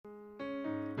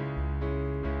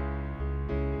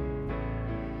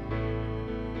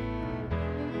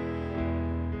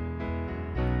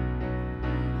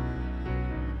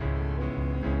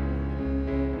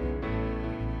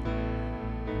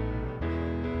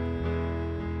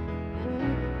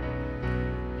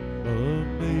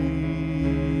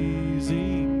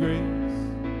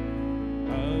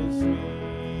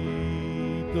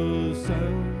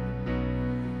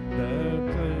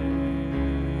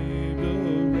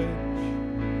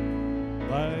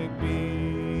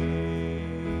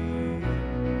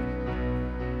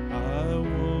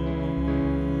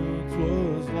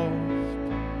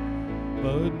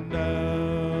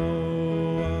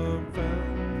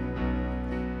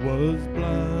Was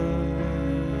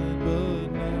blind,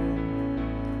 but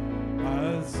now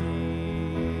I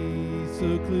see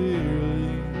so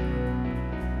clearly.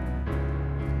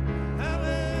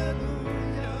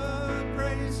 Hallelujah,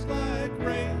 grace like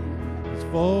rain is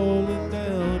falling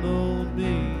down on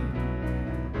me.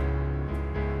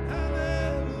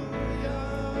 Hallelujah,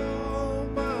 all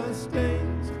my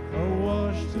stains are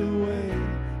washed away,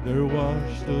 they're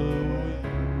washed away.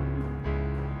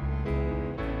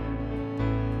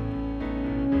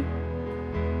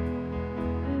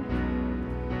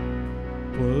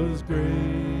 Was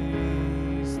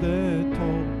grace that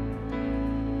taught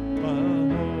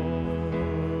my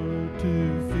heart to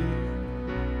fear,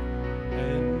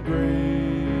 and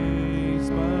grace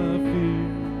my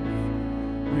fears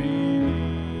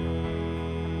relieved.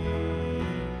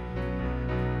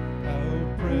 How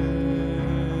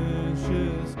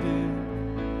precious did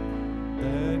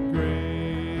that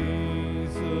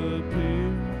grace appear,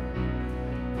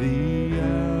 the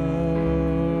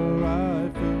hour I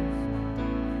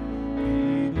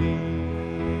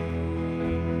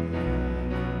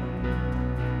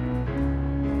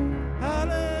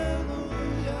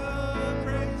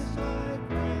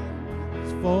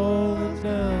first falling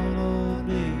down on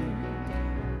me.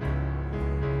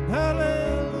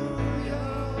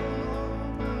 Hallelujah, all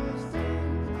my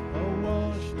sins are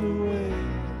washed away,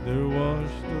 they're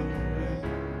washed away.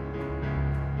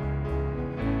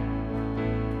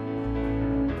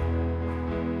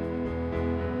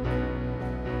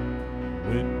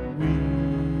 When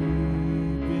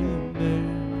we've been there,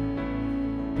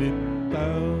 been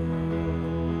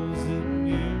 1,000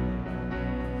 years,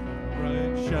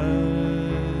 bright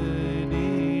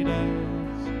shining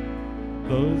as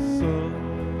the sun,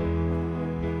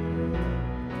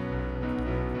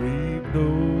 we've no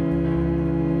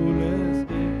less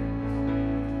days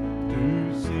to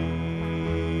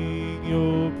sing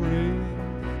your praise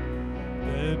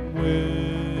than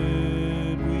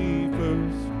when we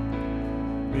first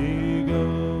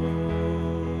begun.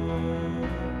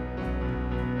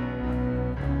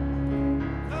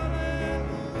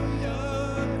 Hallelujah,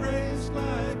 grace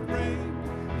like rain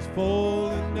is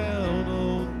falling down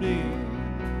on me.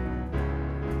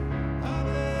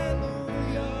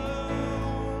 Hallelujah,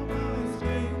 all my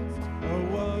stains are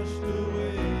washed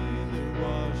away, they're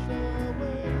washed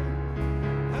away.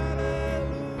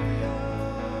 Hallelujah,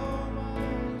 all my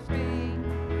stains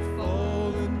are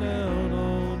falling down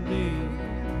on me.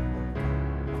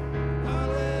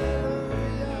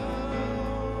 Hallelujah,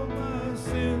 all my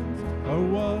sins are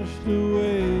washed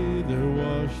away, they're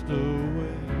washed away.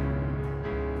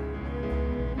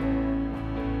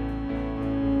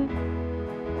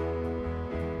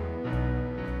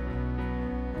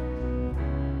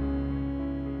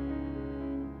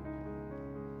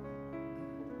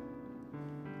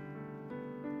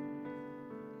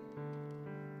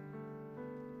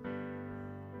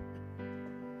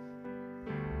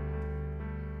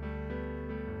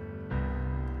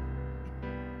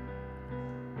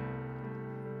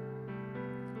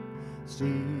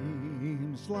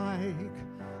 Seems like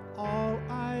all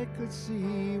I could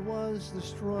see was the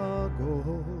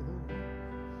struggle.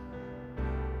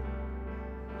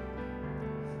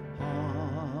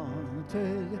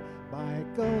 Haunted by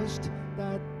ghosts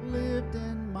that lived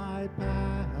in my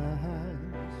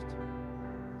past.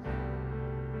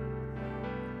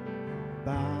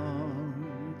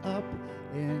 Bound up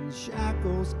in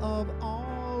shackles of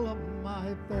all of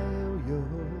my failures.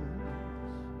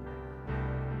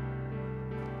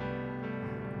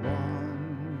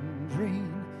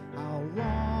 Wondering how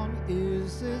long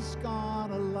is this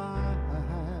gonna last?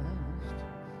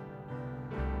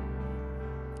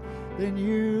 Then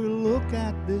you look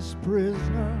at this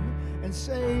prisoner and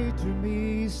say to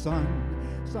me, son,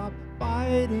 stop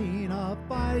fighting a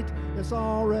fight that's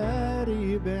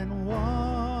already been won.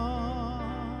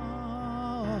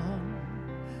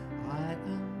 I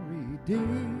am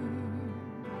redeemed.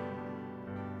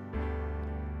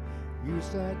 You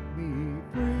set me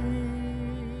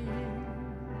free.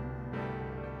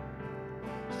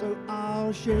 So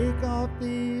I'll shake off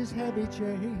these heavy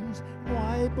chains,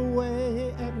 wipe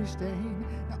away every stain.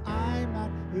 Now I'm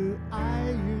not who I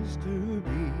used to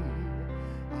be.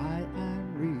 I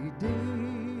am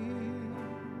redeemed.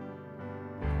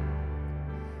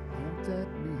 You set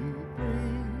me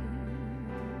free.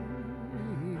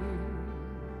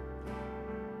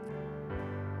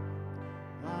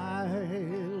 My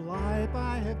life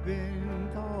I have been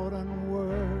called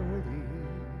unworthy,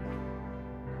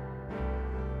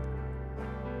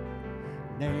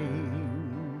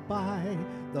 named by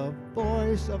the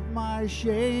voice of my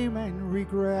shame and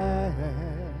regret.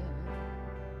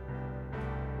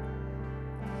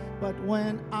 But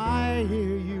when I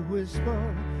hear you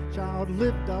whisper, child,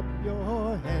 lift up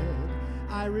your head,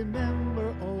 I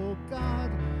remember, oh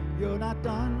God, you're not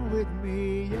done with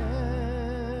me yet.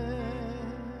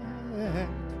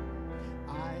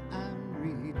 I am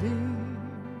redeemed.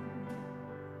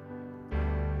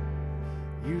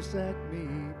 You set me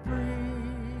free.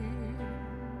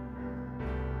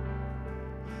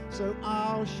 So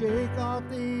I'll shake off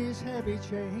these heavy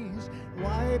chains,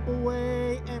 wipe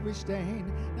away every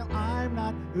stain. Now I'm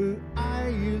not who I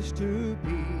used to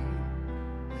be,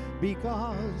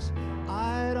 because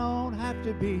I don't have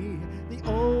to be the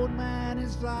old man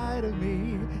inside of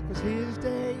me, because his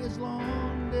day is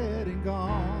long dead and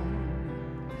gone.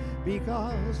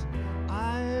 Because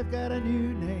I've got a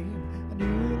new name, a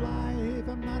new life,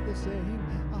 I'm not the same.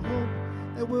 I hope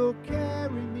that will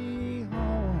carry me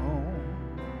home.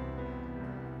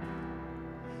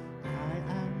 I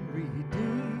am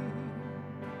redeemed.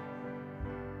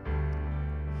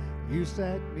 You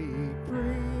set me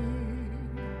free.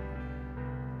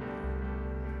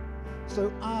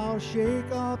 So I'll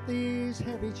shake off these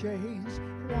heavy chains,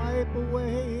 wipe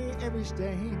away every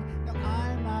stain. Now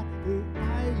I'm not who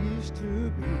I used to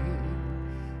be.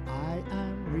 I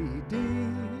am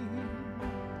redeemed.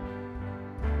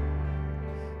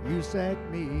 You set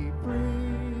me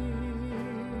free.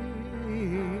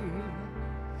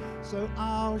 So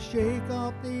I'll shake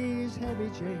off these heavy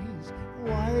chains,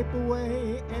 wipe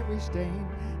away every stain.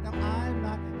 Now I'm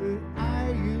not who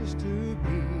I used to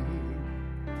be.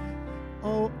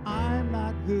 Oh, I'm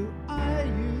not who I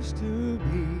used to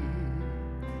be.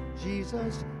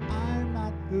 Jesus, I'm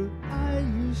not who I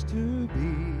used to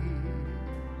be.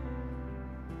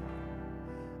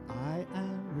 I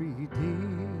am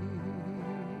redeemed.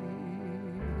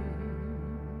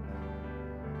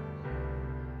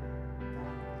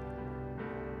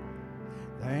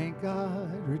 Thank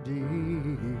God,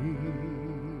 redeemed.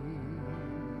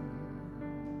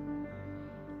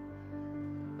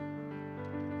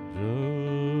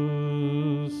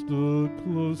 Just a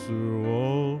closer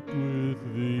walk with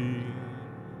thee.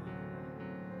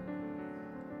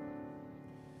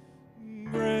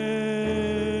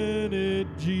 Granted,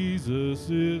 Jesus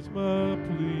is my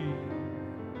plea.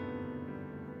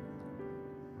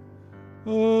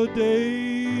 A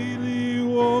daily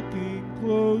walking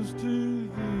close to thee.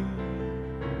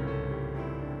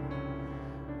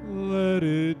 Let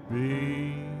it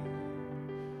be,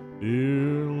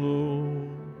 dear Lord.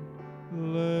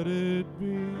 Let it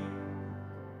be.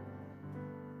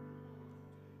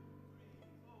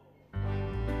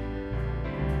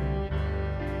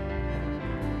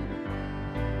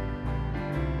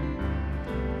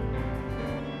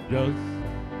 Just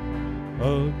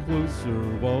a closer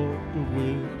walk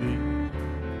with thee.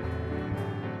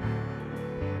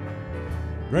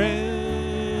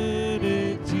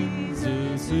 Granted,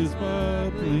 Jesus is my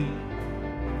plea.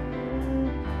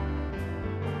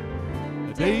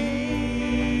 A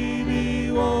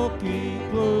daily walking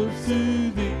close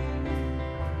to thee.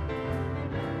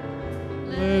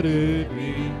 Let it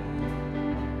be,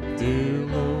 dear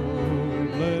Lord,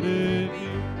 let it be.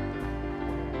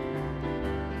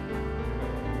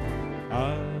 I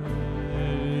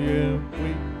am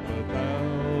weak, but thou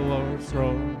art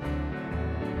strong.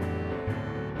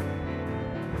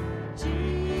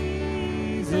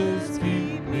 Jesus,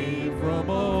 keep me from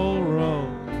all wrong.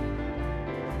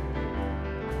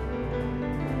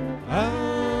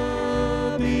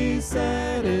 I'll be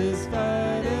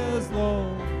satisfied as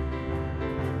long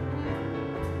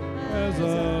as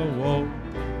I walk.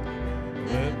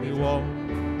 Let me walk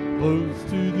close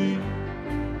to thee.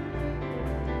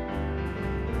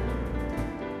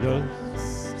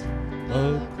 Just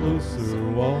a closer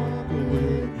walk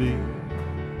with thee.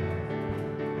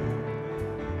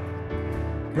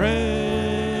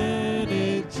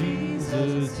 Granted,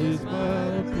 Jesus is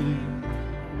my plea.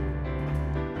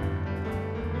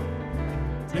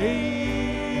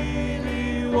 Daily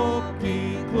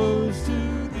walking close to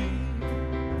thee.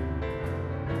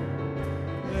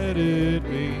 Let it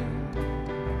be,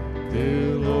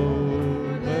 dear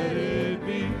Lord, let it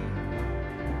be.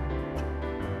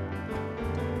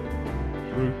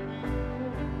 Through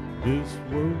this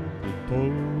world of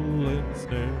toil and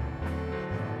snare,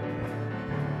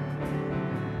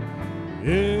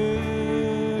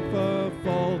 if I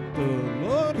falter,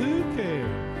 Lord, who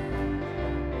cares?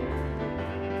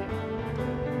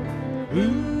 Who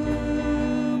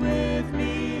with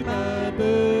me my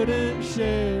burden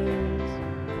shares?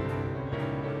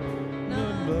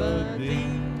 None but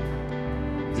thee,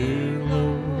 dear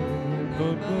Lord,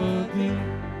 none but thee.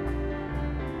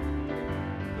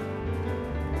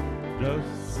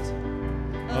 Just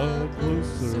a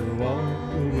closer walk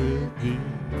with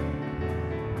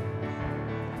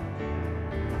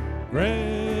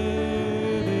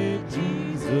Granted,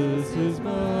 Jesus is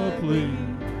my plea.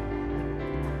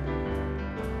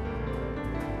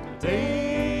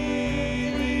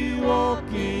 Daily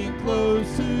walking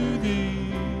close to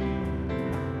thee.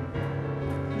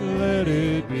 Let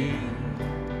it be,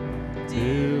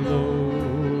 dear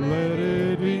Lord, let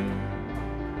it be.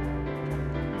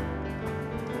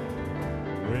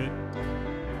 When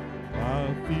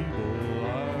my feeble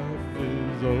life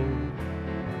is over,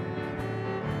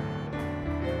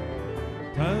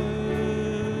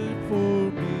 time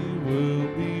for me will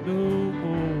be no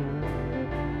more.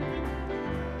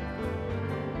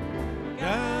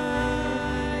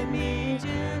 Guide me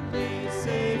gently,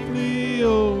 safely,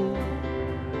 oh,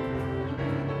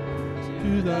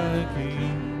 to thy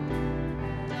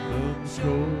kingdom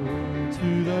shore,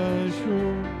 to thy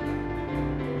shore.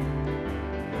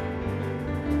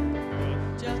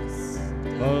 Just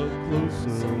A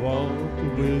closer walk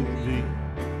with thee.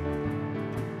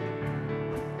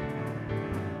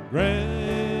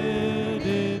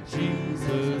 Granted,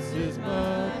 Jesus is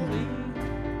my plea.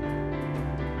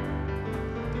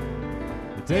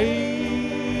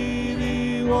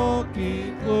 Daily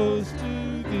walking close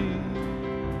to thee.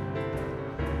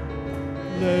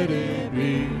 Let it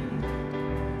be,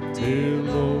 dear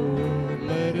Lord,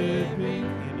 let it be.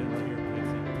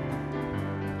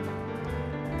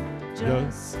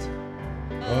 Just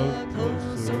a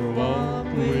closer walk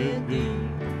with thee.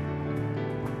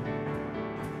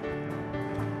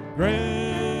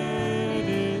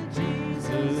 Granted,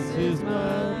 Jesus is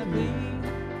my plea.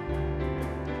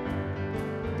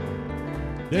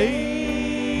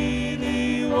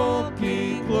 Daily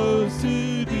walking close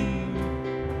to thee.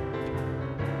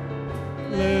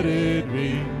 Let it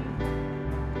be,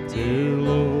 dear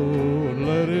Lord,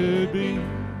 let it be.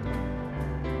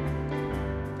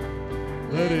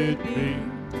 Let it be,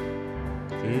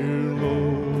 dear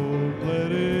Lord,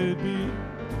 let it be.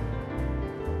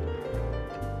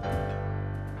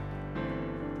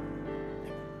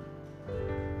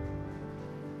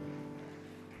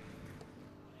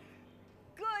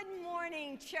 good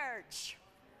morning, church.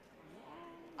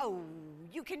 Oh,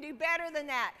 you can do better than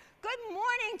that. Good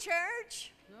morning,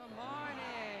 church. Good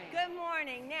morning. Good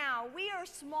morning. Now, we are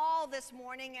small this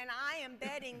morning, and I am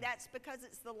betting that's because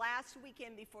it's the last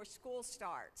weekend before school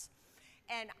starts.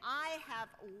 And I have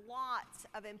lots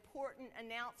of important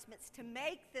announcements to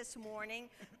make this morning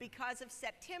because of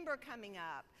September coming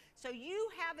up. So you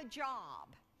have a job,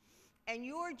 and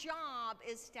your job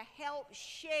is to help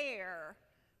share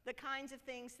the kinds of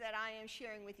things that I am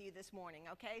sharing with you this morning,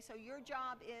 okay? So your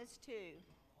job is to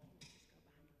Just go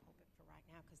behind the pulpit for right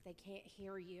now because they can't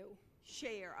hear you.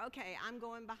 share. Okay, I'm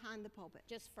going behind the pulpit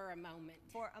Just for a moment.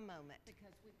 for a moment.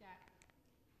 Because we've got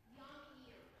young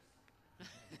ears.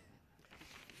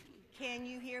 Can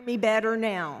you hear me better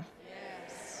now?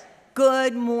 Yes.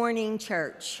 Good morning,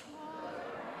 church.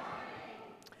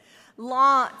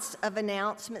 Lots of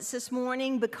announcements this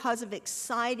morning because of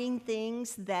exciting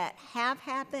things that have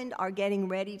happened, are getting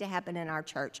ready to happen in our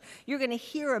church. You're going to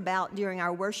hear about during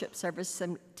our worship service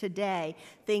today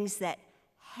things that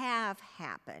have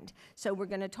happened. So we're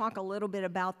going to talk a little bit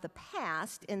about the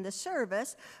past in the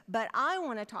service, but I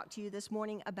want to talk to you this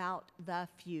morning about the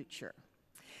future.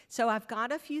 So I've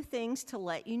got a few things to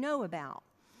let you know about.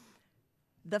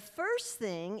 The first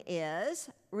thing is,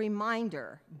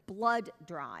 reminder, blood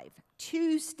drive,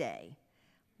 Tuesday,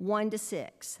 1 to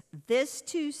 6. This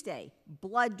Tuesday,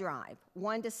 blood drive,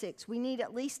 1 to 6. We need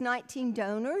at least 19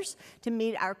 donors to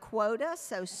meet our quota,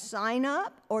 so sign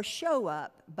up or show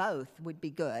up. Both would be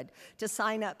good, to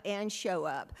sign up and show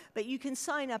up. But you can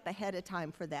sign up ahead of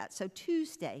time for that. So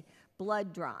Tuesday,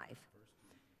 blood drive.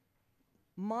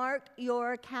 Mark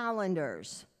your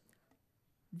calendars.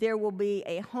 There will be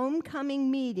a homecoming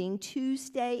meeting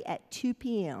Tuesday at 2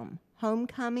 p.m.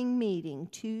 Homecoming meeting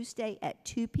Tuesday at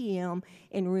 2 p.m.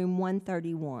 in room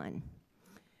 131.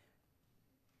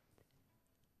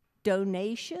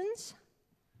 Donations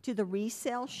to the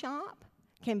resale shop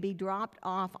can be dropped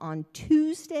off on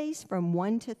Tuesdays from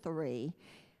 1 to 3.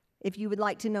 If you would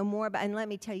like to know more about, and let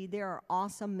me tell you, there are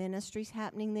awesome ministries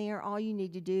happening there. All you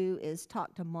need to do is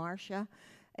talk to Marcia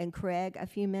and Craig a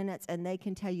few minutes, and they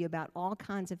can tell you about all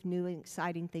kinds of new and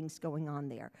exciting things going on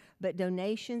there. But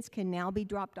donations can now be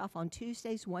dropped off on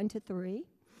Tuesdays 1 to 3.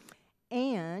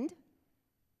 And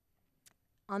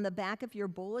on the back of your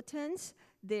bulletins,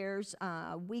 there's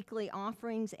weekly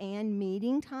offerings and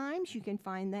meeting times. You can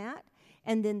find that.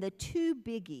 And then the two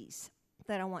biggies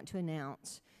that I want to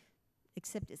announce,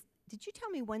 did you tell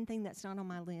me one thing that's not on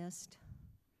my list?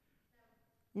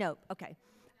 No, okay.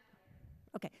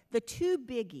 Okay, the two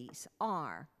biggies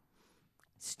are,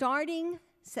 starting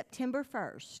September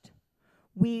 1st,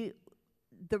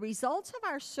 The results of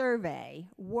our survey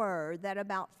were that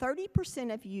about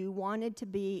 30% of you wanted to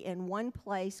be in one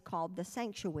place called the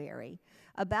sanctuary.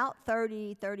 About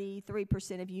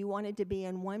 33% of you wanted to be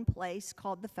in one place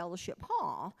called the fellowship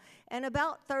hall. And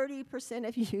about 30%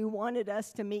 of you wanted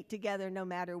us to meet together no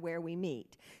matter where we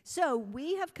meet. So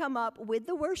we have come up with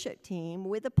the worship team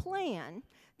with a plan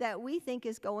that we think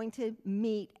is going to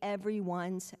meet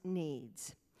everyone's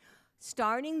needs.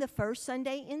 Starting the first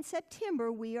Sunday in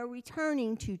September, we are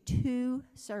returning to 2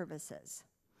 services.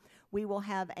 We will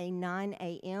have a 9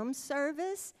 a.m.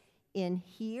 service in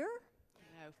here.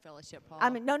 No, fellowship hall.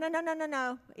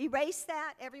 No. Erase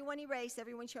that. Everyone erase.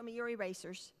 Everyone show me your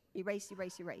erasers. Erase.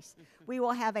 We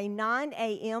will have a 9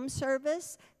 a.m.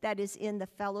 service that is in the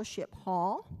fellowship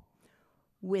hall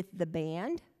with the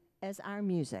band as our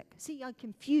music. See, y'all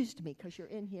confused me because you're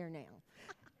in here now.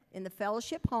 In the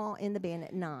fellowship hall, in the band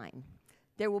at 9.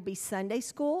 There will be Sunday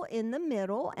school in the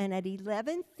middle, and at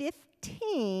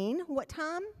 11:15, what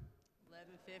time?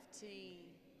 11:15.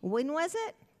 When was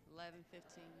it?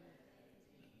 11:15.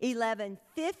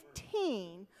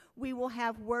 11:15, we will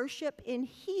have worship in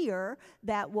here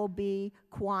that will be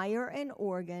choir and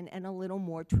organ and a little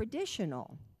more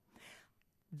traditional.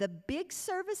 The big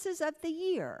services of the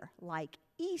year, like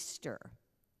Easter,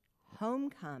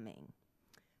 homecoming,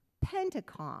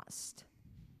 Pentecost.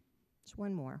 There's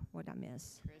one more. What did I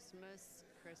miss?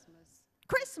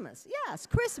 Christmas, yes,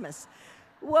 Christmas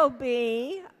will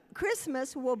be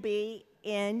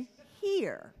in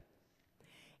here.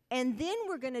 And then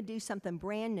we're going to do something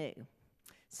brand new,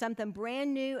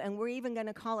 and we're even going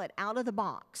to call it out of the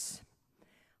box.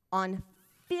 On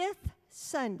 5th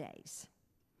Sundays,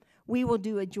 we will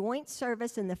do a joint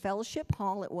service in the fellowship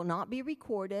hall. It will not be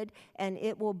recorded, and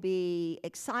it will be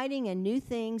exciting and new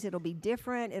things. It'll be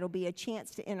different. It'll be a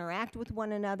chance to interact with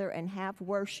one another and have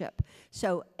worship.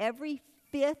 So every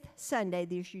 5th Sunday,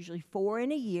 there's usually 4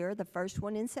 in a year, the first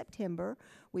one in September,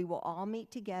 we will all meet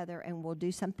together and we'll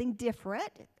do something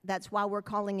different. That's why we're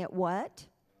calling it what?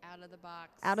 Out of the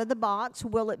box. Out of the box.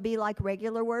 Will it be like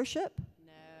regular worship?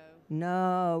 No.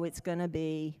 No, it's going to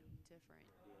be Different.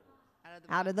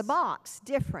 out of the box,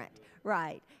 different,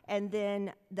 right. And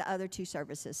then the other 2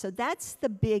 services. So that's the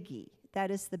biggie.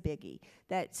 That is the biggie.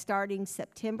 That starting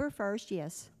September 1st,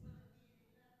 yes.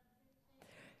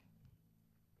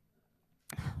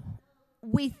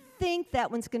 We think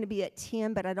that one's going to be at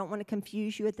 10, but I don't want to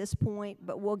confuse you at this point,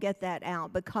 but we'll get that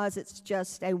out because it's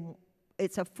just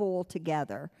it's a full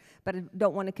together. But I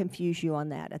don't want to confuse you on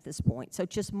that at this point. So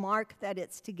just mark that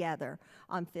it's together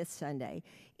on 5th Sunday.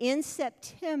 In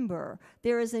September,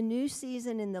 there is a new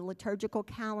season in the liturgical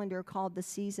calendar called the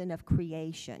Season of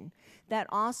Creation. That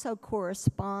also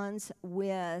corresponds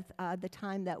with the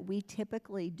time that we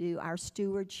typically do our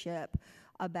stewardship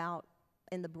about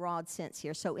in the broad sense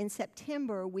here. So in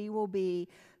September, we will be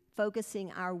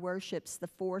focusing our worships the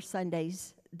 4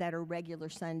 Sundays that are regular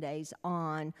Sundays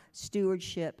on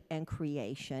stewardship and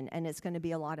creation, and it's going to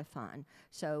be a lot of fun.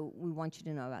 So we want you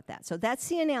to know about that. So that's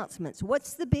the announcements.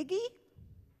 What's the biggie?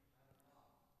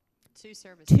 2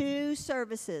 services. 2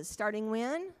 services. Starting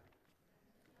when?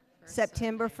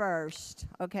 September 1st.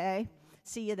 Okay?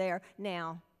 See you there.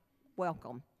 Now,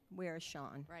 welcome. Where is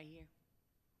Sean? Right here.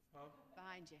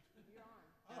 Behind you.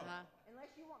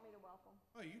 Unless you want me to welcome.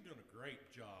 Oh, you're doing a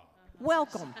great job.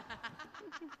 Welcome.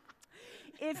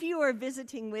 If you are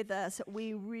visiting with us,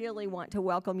 we really want to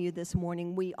welcome you this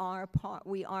morning. We are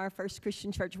First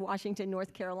Christian Church, Washington,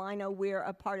 North Carolina. We're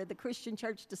a part of the Christian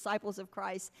Church Disciples of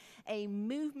Christ, a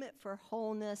movement for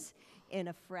wholeness in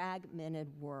a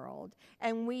fragmented world.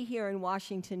 And we here in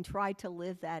Washington try to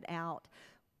live that out,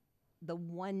 the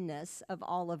oneness of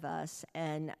all of us,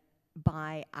 and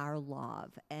by our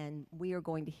love. And we are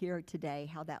going to hear today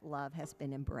how that love has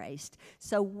been embraced.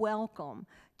 So welcome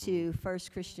to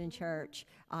First Christian Church.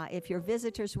 If you're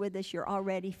visitors with us, you're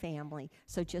already family.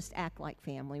 So just act like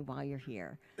family while you're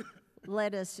here.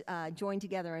 Let us join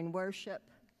together in worship.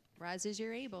 Rise as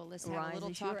you're able. Let's have Rise a little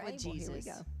as you're talk with able. Jesus. Here we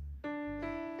go.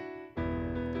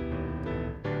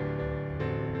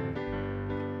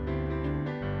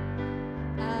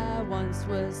 I once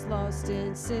was lost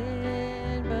in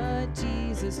sin, but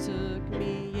Jesus took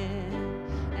me in.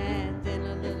 And then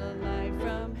a little light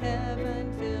from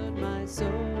heaven filled my soul.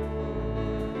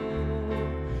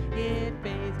 It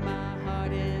bathed my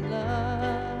heart in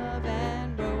love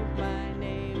and wrote my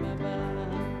name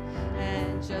above.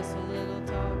 And just a little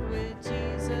talk with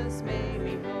Jesus made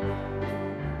me whole.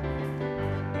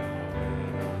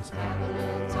 Let's have a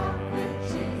little talk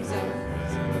with Jesus.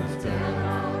 Tell him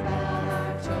all about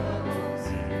our troubles.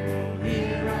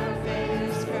 Hear our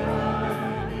faintest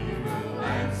cry. He will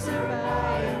answer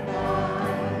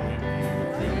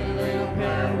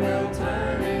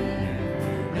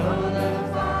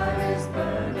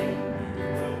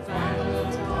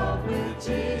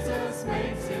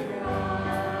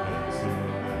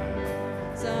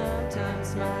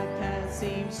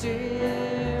seems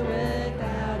drear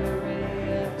without a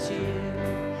ray of cheer.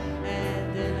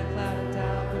 And then a cloud of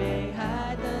doubt may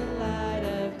hide the light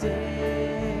of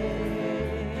day.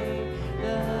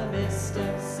 The mist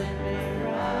of sin may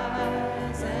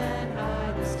rise and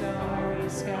hide the starry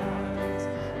skies.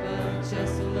 But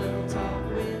just a little talk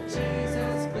with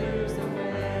Jesus clears the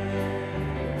way.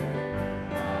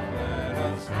 Let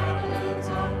us Have a little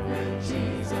talk with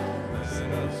Jesus.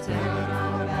 Tell him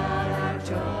all about our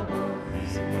troubles.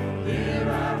 Hear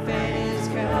our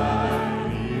faintest cry.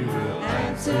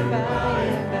 Answer by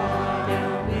and by.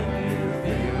 Now when you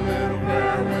feel a little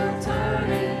world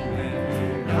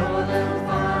turning, know a little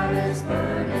fire is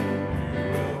burning.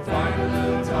 Find a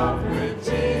little talk with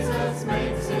Jesus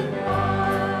makes it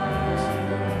right.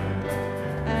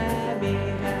 I may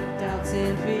have doubts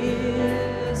and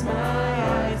fears, my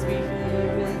eyes be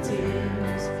filled with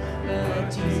tears, but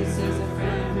Jesus is a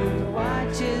friend who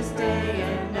watches day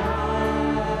and night.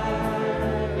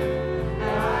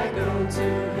 I go to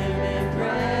him in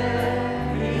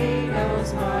prayer, he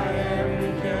knows my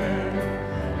every care,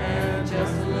 and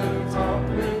just a little talk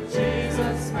with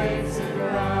Jesus makes it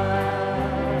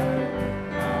right.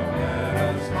 let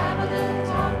us Have a little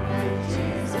talk with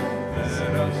Jesus.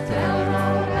 let us Tell him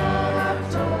all about our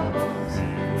troubles.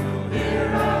 Hear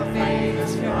our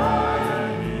faintest cry.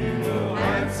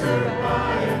 Answer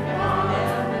by and by.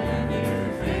 And when you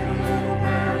feel a little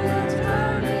world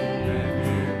turning,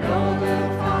 know a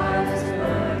little fire is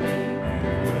burning.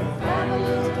 Have a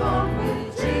little talk with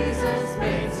Jesus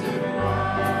makes it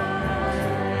right.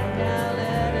 Now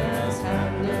let us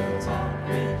have a little talk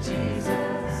with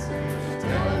Jesus.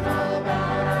 Tell him all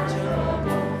about our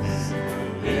troubles.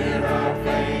 Hear our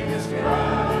faintest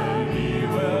cry. He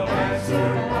will answer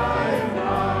by and by.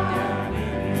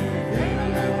 Feel a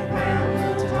little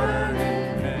world turning.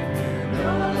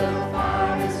 Know a little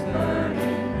fire is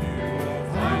burning.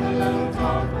 Find a little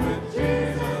talk with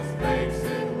Jesus makes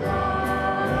it right.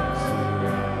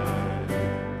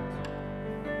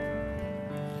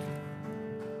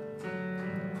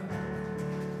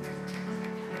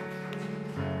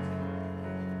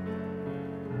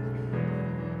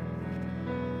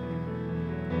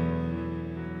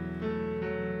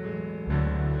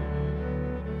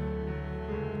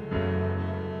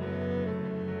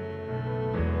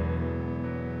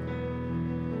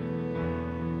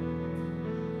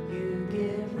 You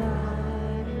give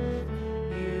life,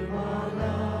 you are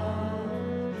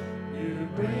love, you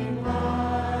bring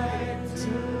light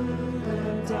to the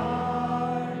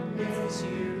darkness,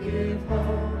 you give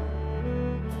hope,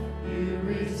 you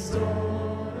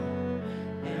restore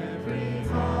every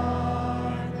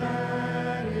heart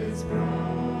that is broken.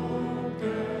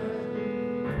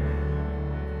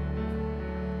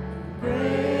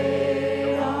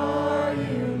 Great are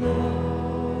you,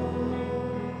 Lord.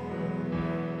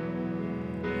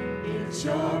 It's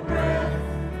your breath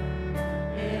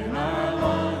in our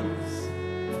lungs,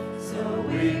 so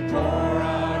we pour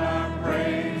out our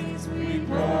praise. We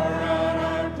pour out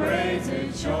our praise.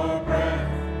 It's your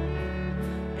breath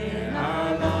in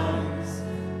our lungs,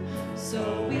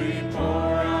 so we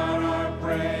pour out our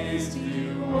praise to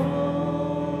you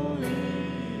only.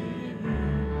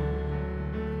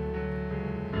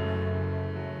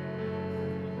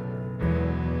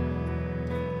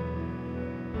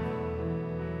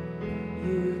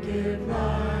 You give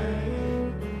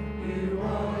life, you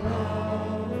are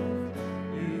love,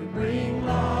 you bring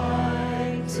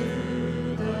light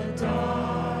to the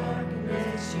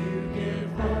darkness, you give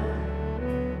hope,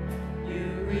 you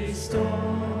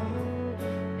restore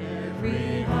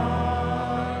every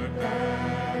heart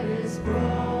that is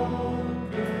broken.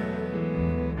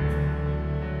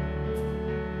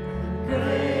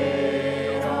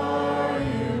 Great are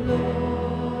you,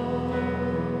 Lord.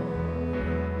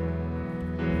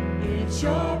 It's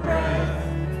your breath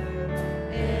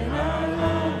in our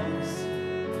lungs,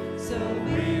 so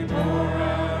we pour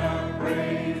out our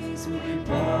praise. We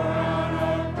pour out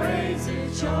our praise.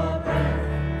 It's your breath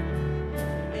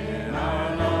in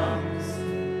our lungs,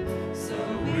 so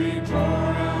we pour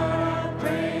out our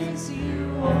praise to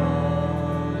you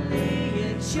only.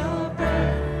 It's your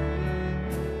breath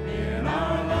in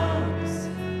our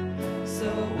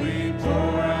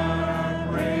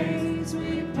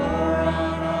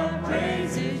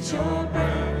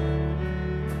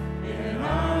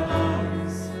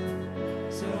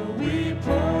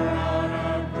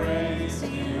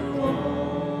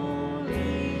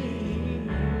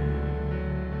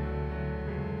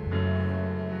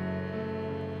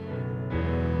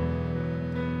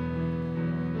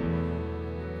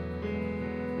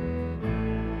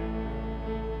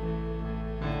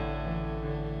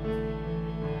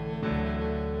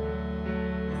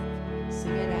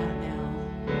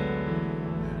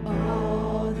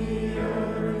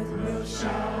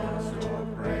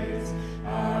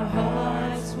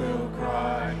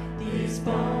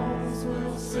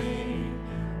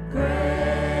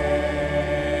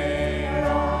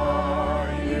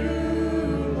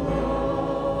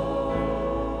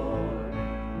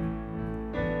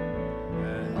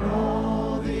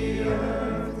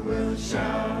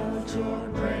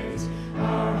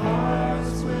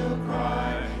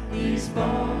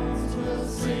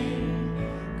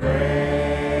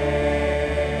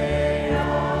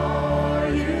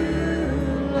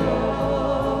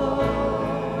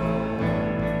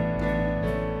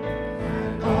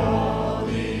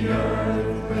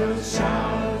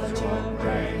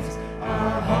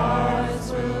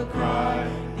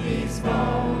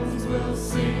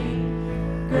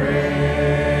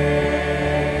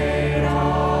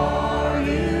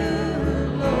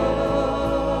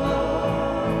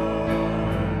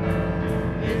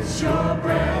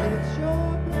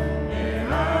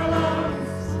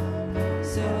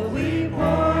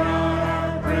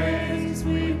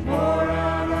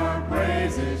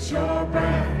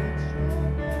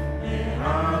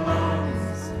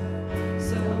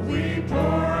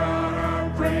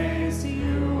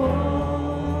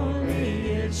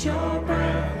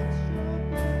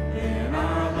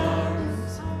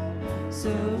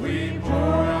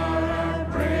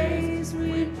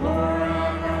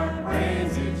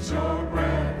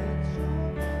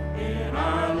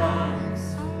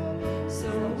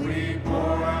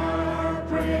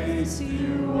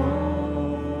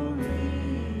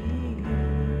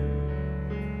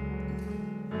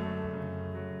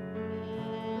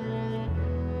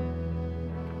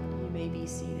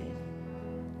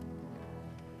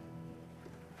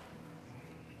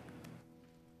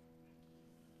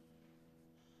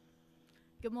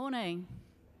Good morning.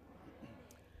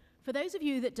 For those of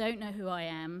you that don't know who I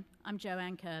am, I'm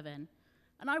Joanne Kirvin,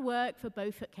 and I work for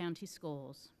Beaufort County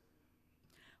Schools.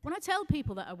 When I tell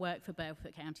people that I work for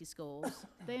Beaufort County Schools,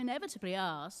 they inevitably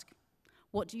ask,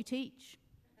 what do you teach?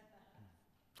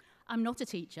 I'm not a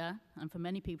teacher, and for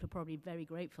many people are probably very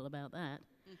grateful about that.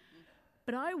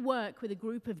 But I work with a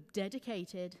group of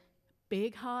dedicated,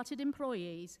 big-hearted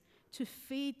employees to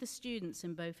feed the students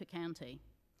in Beaufort County.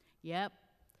 Yep,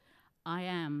 I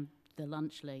am the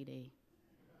lunch lady.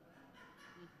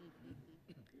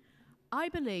 I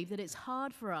believe that it's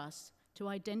hard for us to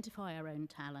identify our own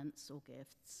talents or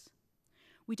gifts.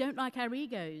 We don't like our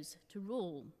egos to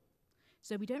rule,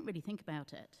 so we don't really think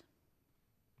about it.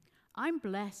 I'm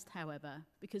blessed, however,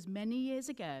 because many years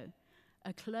ago,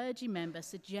 a clergy member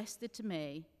suggested to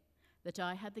me that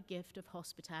I had the gift of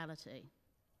hospitality.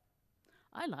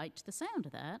 I liked the sound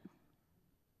of that.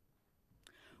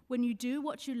 When you do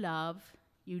what you love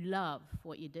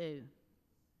what you do.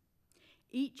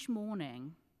 Each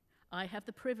morning, I have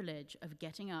the privilege of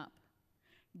getting up,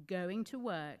 going to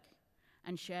work,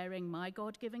 and sharing my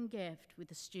God-given gift with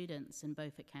the students in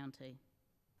Beaufort County.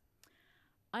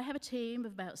 I have a team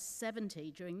of about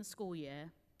 70 during the school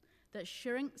year that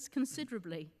shrinks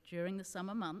considerably during the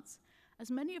summer months, as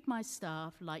many of my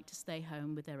staff like to stay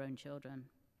home with their own children.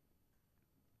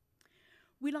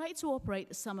 We like to operate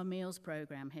the summer meals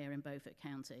program here in Beaufort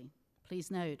County.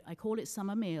 Please note, I call it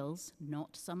summer meals,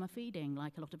 not summer feeding,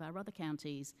 like a lot of our other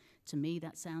counties. To me,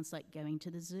 that sounds like going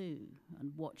to the zoo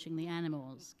and watching the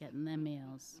animals getting their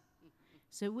meals.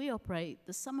 So we operate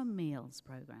the summer meals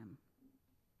program.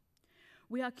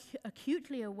 We are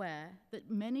acutely aware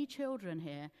that many children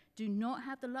here do not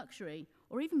have the luxury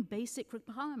or even basic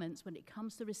requirements when it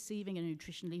comes to receiving a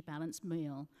nutritionally balanced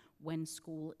meal when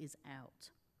school is out.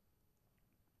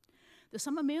 The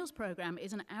Summer Meals Program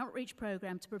is an outreach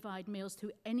program to provide meals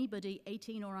to anybody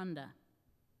 18 or under.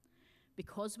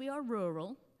 Because we are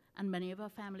rural and many of our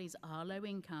families are low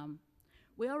income,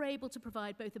 we are able to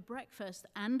provide both a breakfast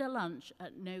and a lunch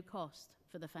at no cost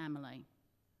for the family.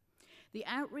 The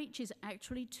outreach is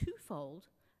actually twofold,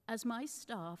 as my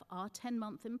staff are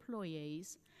 10-month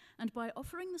employees, and by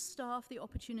offering the staff the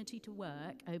opportunity to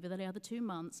work over the other 2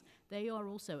 months, they are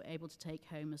also able to take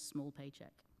home a small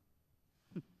paycheck.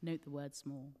 Note the word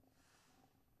small.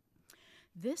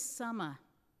 This summer,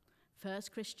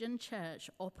 First Christian Church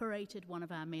operated one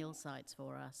of our meal sites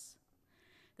for us.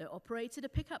 They operated a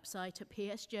pickup site at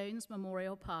P.S. Jones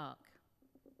Memorial Park.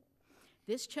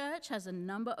 This church has a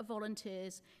number of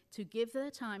volunteers to give their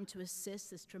time to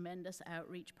assist this tremendous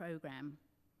outreach program.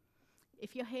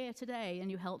 If you're here today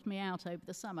and you helped me out over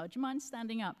the summer, would you mind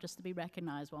standing up just to be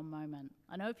recognized one moment?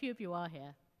 I know a few of you are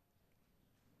here.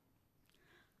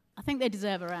 I think they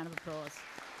deserve a round of applause.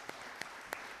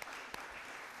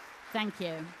 Thank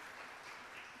you.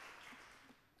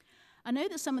 I know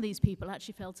that some of these people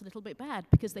actually felt a little bit bad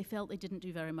because they felt they didn't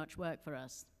do very much work for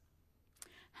us.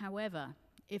 However,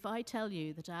 if I tell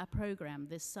you that our program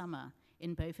this summer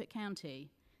in Beaufort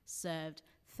County served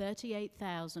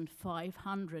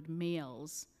 38,500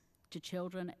 meals to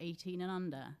children 18 and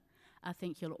under, I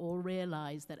think you'll all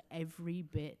realize that every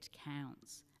bit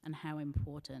counts and how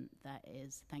important that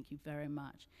is. Thank you very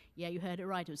much. Yeah, you heard it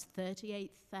right. It was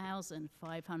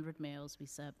 38,500 meals we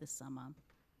served this summer.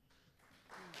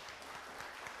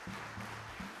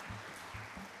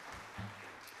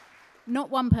 Not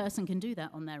one person can do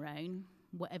that on their own.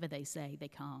 Whatever they say, they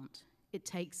can't. It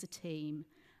takes a team.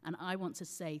 And I want to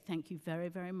say thank you very,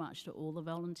 very much to all the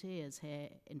volunteers here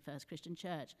in First Christian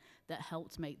Church that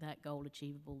helped make that goal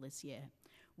achievable this year.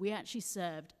 We actually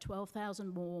served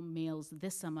 12,000 more meals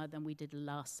this summer than we did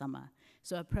last summer.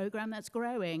 So a program that's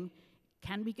growing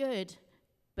can be good,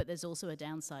 but there's also a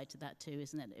downside to that too,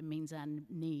 isn't it? It means our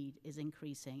need is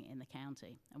increasing in the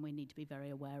county, and we need to be very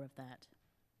aware of that.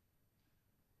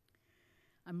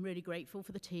 I'm really grateful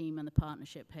for the team and the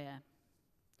partnership here.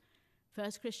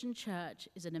 First Christian Church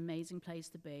is an amazing place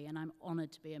to be, and I'm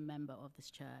honored to be a member of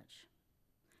this church.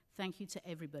 Thank you to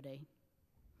everybody.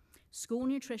 School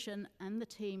Nutrition and the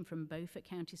team from Beaufort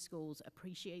County Schools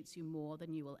appreciates you more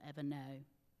than you will ever know.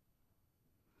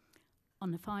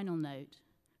 On a final note,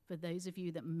 for those of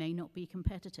you that may not be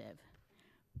competitive,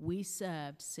 we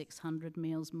served 600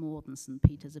 meals more than St.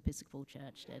 Peter's Episcopal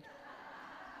Church did.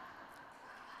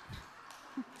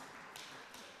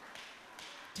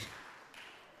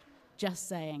 Just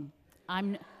saying.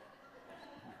 I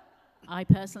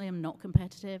personally am not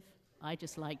competitive. I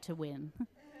just like to win.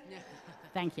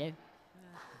 Thank you.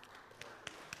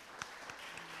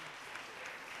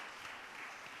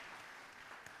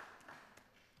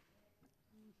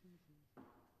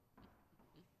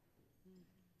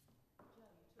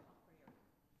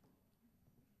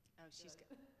 she's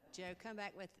good. Joe, come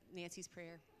back with Nancy's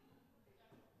prayer.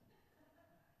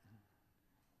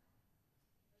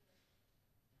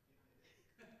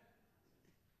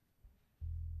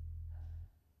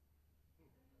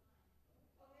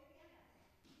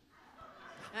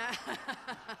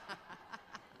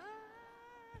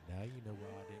 Now you know why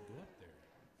I didn't go up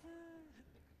there.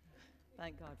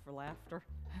 Thank God for laughter.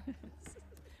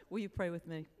 Will you pray with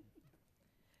me?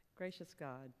 Gracious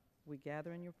God, we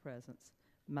gather in your presence,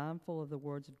 mindful of the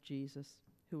words of Jesus,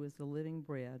 who is the living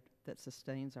bread that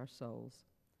sustains our souls.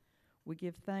 We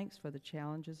give thanks for the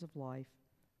challenges of life,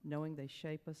 knowing they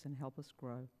shape us and help us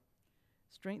grow.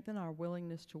 Strengthen our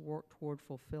willingness to work toward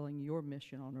fulfilling your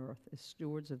mission on earth as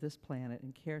stewards of this planet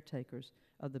and caretakers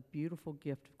of the beautiful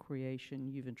gift of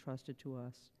creation you've entrusted to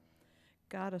us.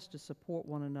 Guide us to support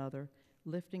one another,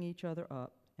 lifting each other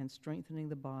up and strengthening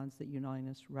the bonds that unite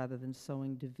us rather than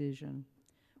sowing division.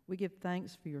 We give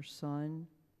thanks for your Son,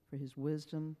 for his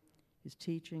wisdom, his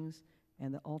teachings,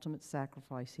 and the ultimate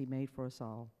sacrifice he made for us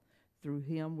all. Through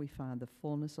him we find the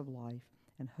fullness of life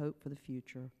and hope for the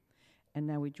future. And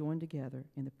now we join together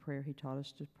in the prayer he taught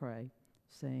us to pray,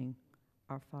 saying,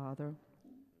 Our Father,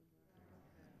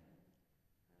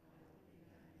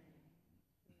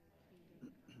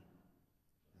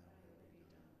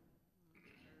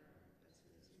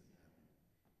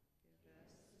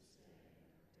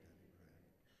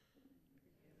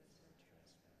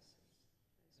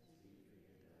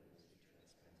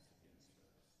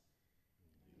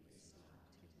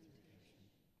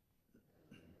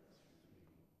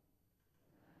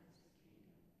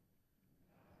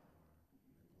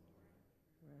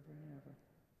 forever and ever.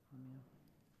 Amen.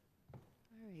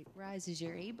 All right, rise as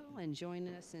you're able and join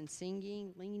us in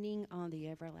singing, Leaning on the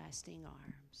Everlasting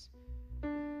Arms.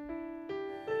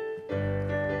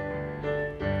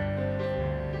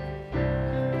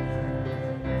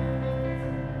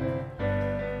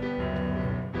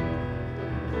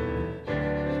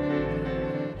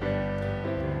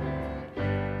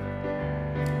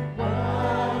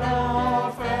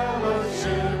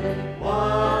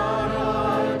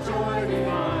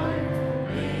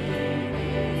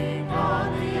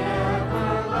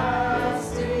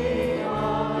 Everlasting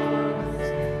arms,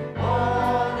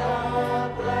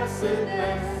 what a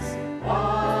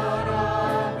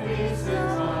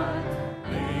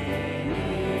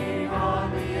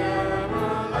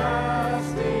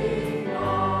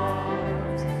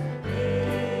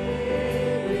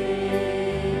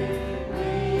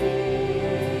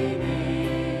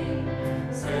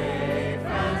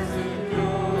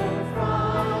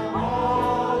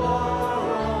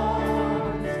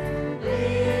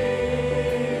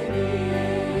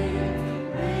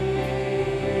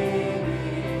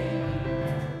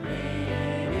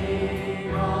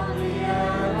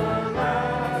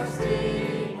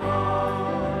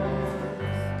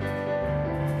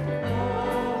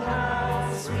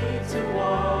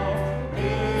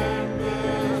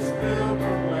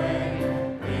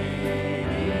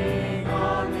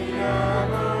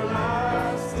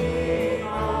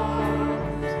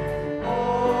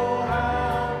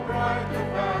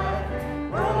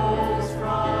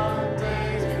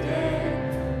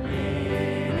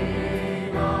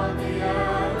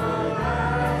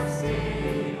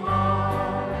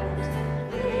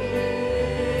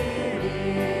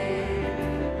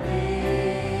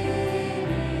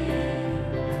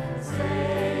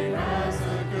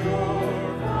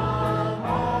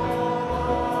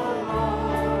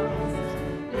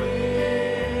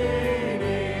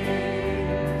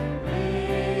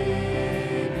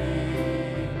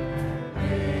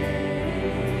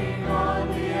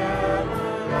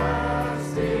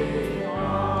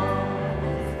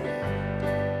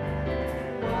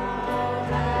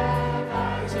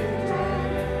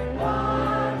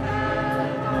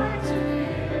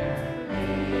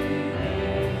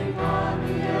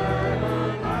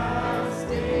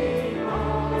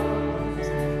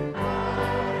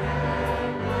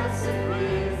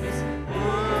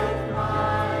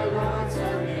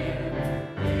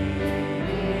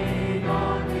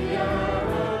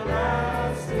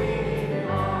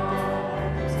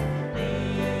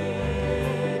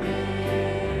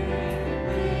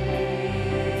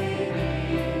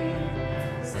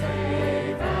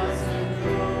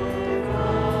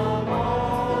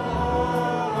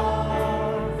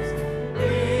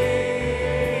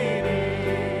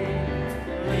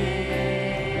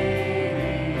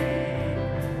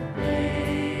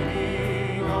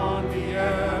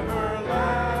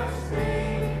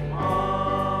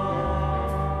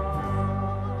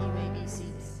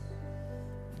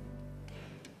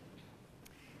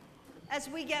As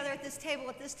we gather at this table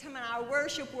at this time in our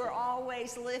worship, we're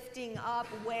always lifting up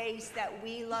ways that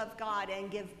we love God and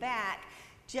give back,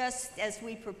 just as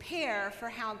we prepare for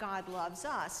how God loves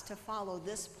us to follow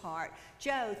this part.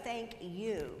 Joe, thank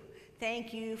you.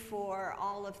 Thank you for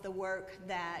all of the work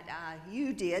that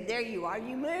you did. There you are,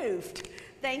 you moved.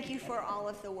 Thank you for all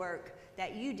of the work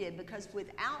that you did, because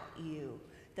without you,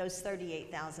 those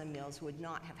 38,000 meals would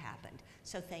not have happened.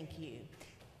 So thank you.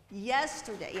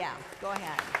 Yesterday, yeah, go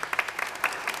ahead.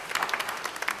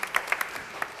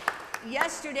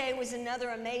 Yesterday was another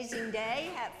amazing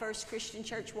day at First Christian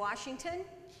Church, Washington.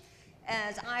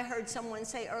 As I heard someone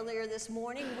say earlier this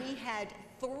morning, we had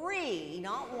 3,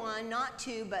 not 1, not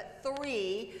 2, but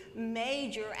 3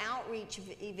 major outreach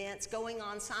events going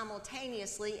on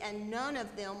simultaneously, and none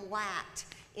of them lacked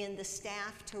in the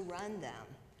staff to run them.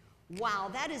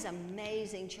 Wow, that is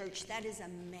amazing, church. That is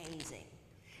amazing.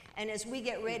 And as we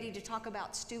get ready to talk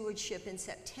about stewardship in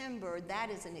September, that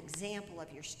is an example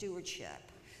of your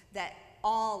stewardship, that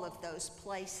all of those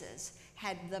places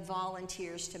had the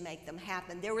volunteers to make them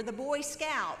happen. There were the Boy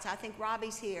Scouts. I think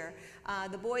Robbie's here.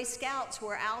 The Boy Scouts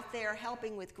were out there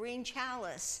helping with Green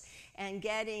Chalice and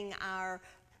getting our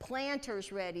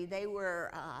planters ready. They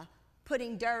were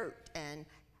putting dirt and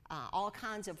all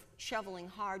kinds of shoveling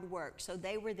hard work. So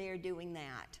they were there doing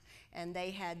that. And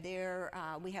they had their,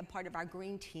 we had part of our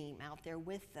green team out there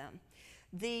with them.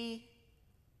 The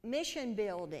mission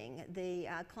building, the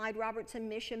Clyde Robertson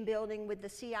mission building with the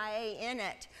CIA in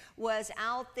it, was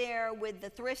out there with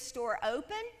the thrift store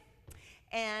open,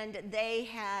 and they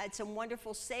had some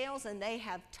wonderful sales, and they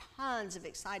have tons of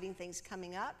exciting things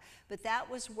coming up, but that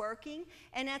was working.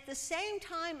 And at the same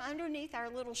time, underneath our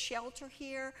little shelter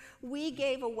here, we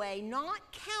gave away, not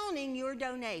counting your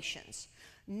donations,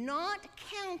 not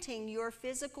counting your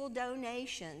physical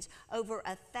donations, over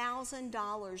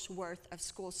 $1,000 worth of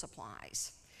school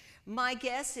supplies. My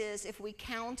guess is if we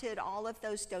counted all of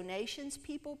those donations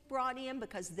people brought in,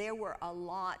 because there were a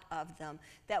lot of them,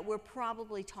 that we're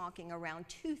probably talking around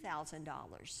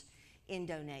 $2,000 in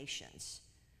donations.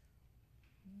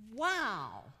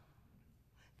 Wow.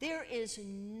 There is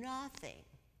nothing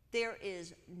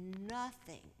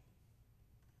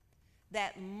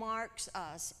that marks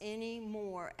us any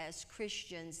more as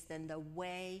Christians than the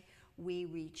way we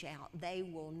reach out. They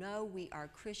will know we are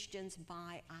Christians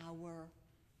by our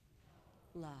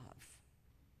love.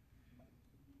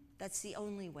 That's the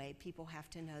only way people have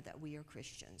to know that we are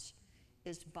Christians,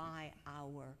 is by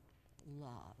our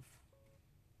love.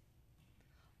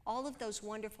 All of those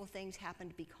wonderful things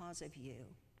happened because of you.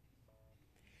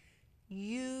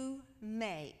 You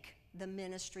make the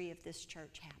ministry of this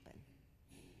church happen.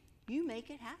 You make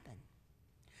it happen.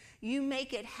 You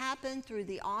make it happen through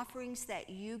the offerings that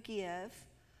you give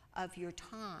of your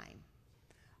time,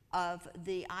 of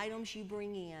the items you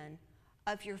bring in,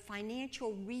 of your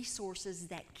financial resources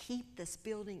that keep this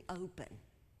building open.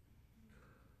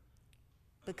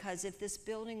 Because if this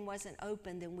building wasn't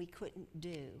open, then we couldn't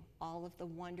do all of the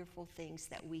wonderful things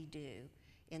that we do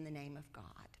in the name of God.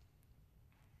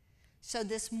 So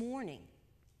this morning,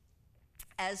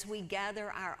 as we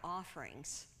gather our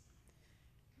offerings,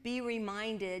 be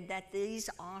reminded that these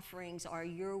offerings are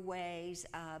your ways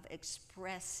of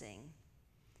expressing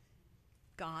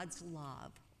God's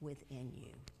love within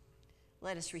you.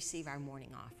 Let us receive our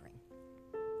morning offering.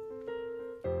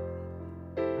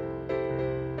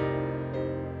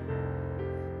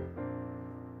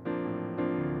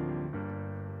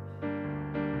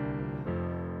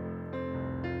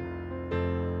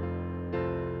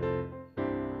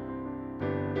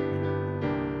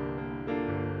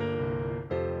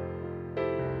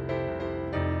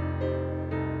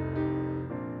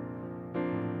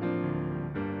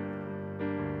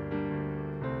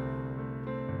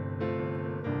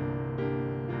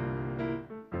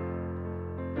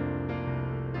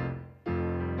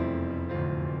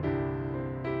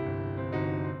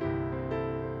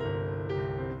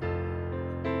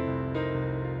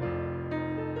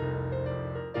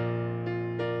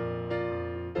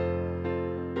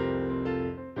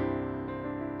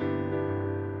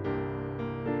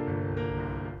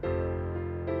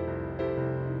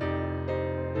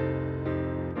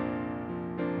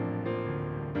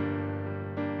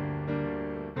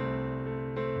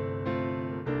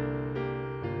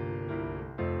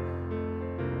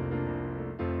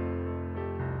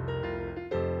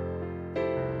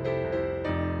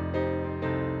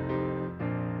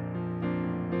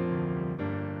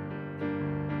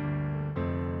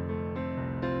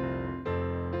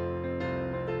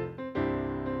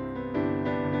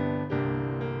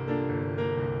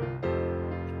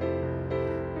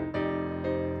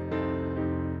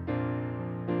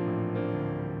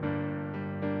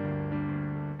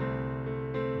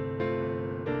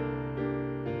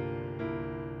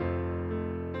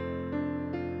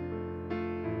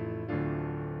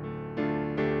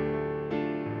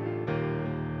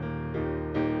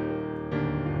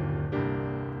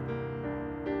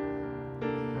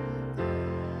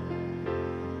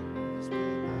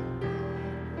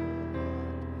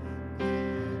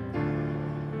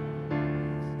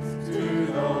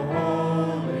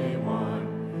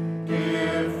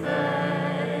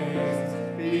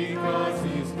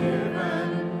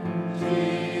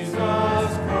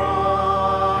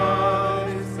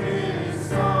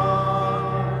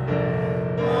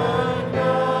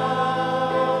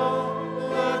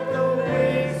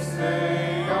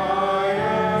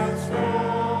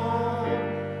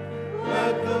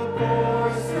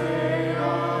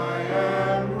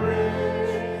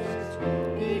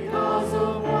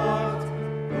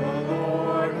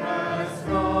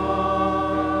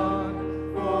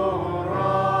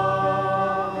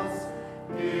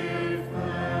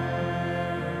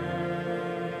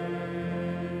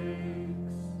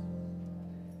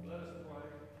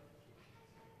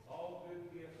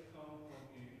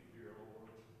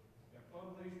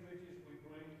 these riches we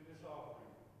bring this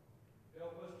offering.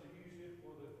 Help us to use it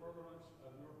for the furtherance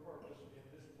of your purpose in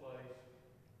this place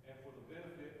and for the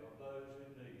benefit of those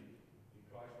in need. In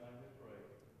Christ's name we pray.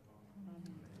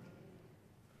 Amen.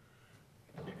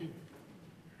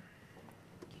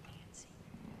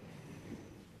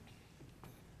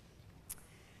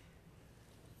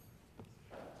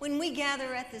 When we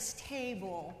gather at this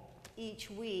table each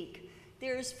week,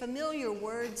 there's familiar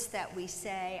words that we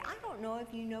say. I don't know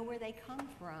if you know where they come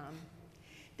from.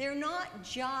 They're not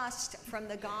just from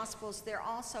the Gospels, they're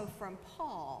also from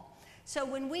Paul. So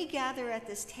when we gather at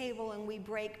this table and we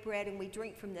break bread and we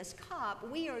drink from this cup,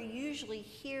 we are usually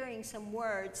hearing some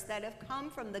words that have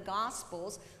come from the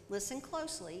Gospels, listen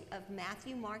closely, of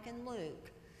Matthew, Mark, and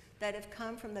Luke, that have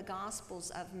come from the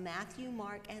Gospels of Matthew,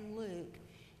 Mark, and Luke,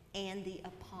 and the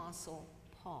Apostle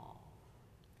Paul.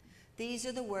 These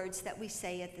are the words that we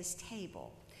say at this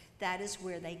table. That is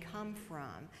where they come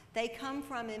from. They come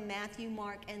from in Matthew,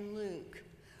 Mark, and Luke,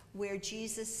 where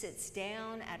Jesus sits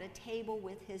down at a table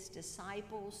with his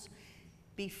disciples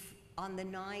on the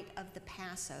night of the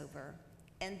Passover.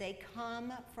 And they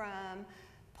come from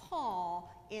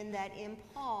Paul, in that in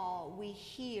Paul we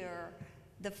hear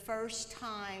the first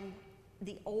time,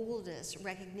 the oldest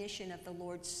recognition of the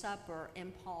Lord's Supper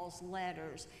in Paul's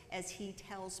letters as he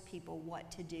tells people what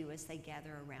to do as they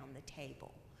gather around the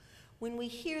table. When we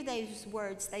hear those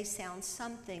words, they sound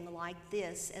something like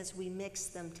this as we mix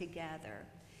them together.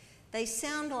 They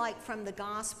sound like from the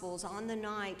Gospels, on the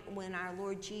night when our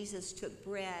Lord Jesus took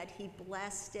bread, he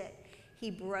blessed it,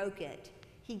 he broke it,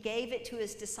 he gave it to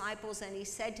his disciples, and he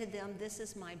said to them, "This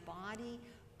is my body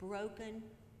broken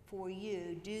for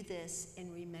you. Do this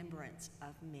in remembrance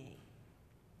of me."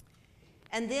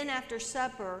 And then after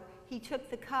supper, he took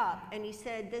the cup and he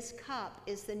said, "This cup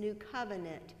is the new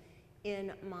covenant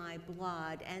in my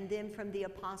blood." And then from the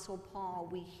Apostle Paul,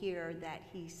 we hear that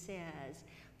he says,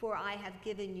 "For I have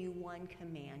given you one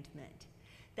commandment,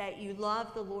 that you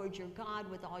love the Lord your God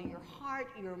with all your heart,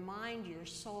 your mind, your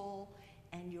soul,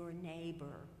 and your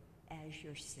neighbor as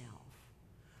yourself."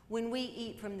 When we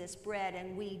eat from this bread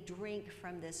and we drink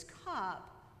from this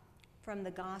cup from the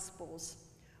Gospels,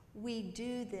 we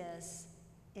do this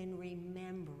in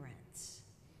remembrance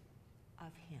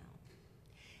of him.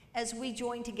 As we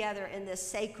join together in this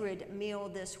sacred meal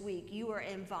this week, you are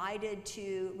invited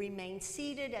to remain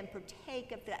seated and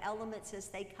partake of the elements as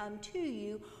they come to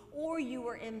you, or you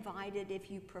are invited, if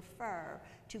you prefer,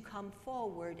 to come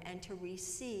forward and to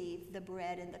receive the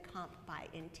bread and the cup by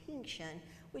intinction,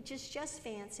 which is just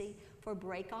fancy for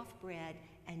break off bread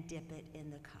and dip it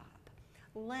in the cup.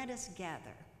 Let us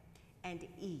gather and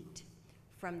eat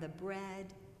from the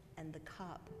bread and the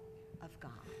cup of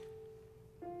God.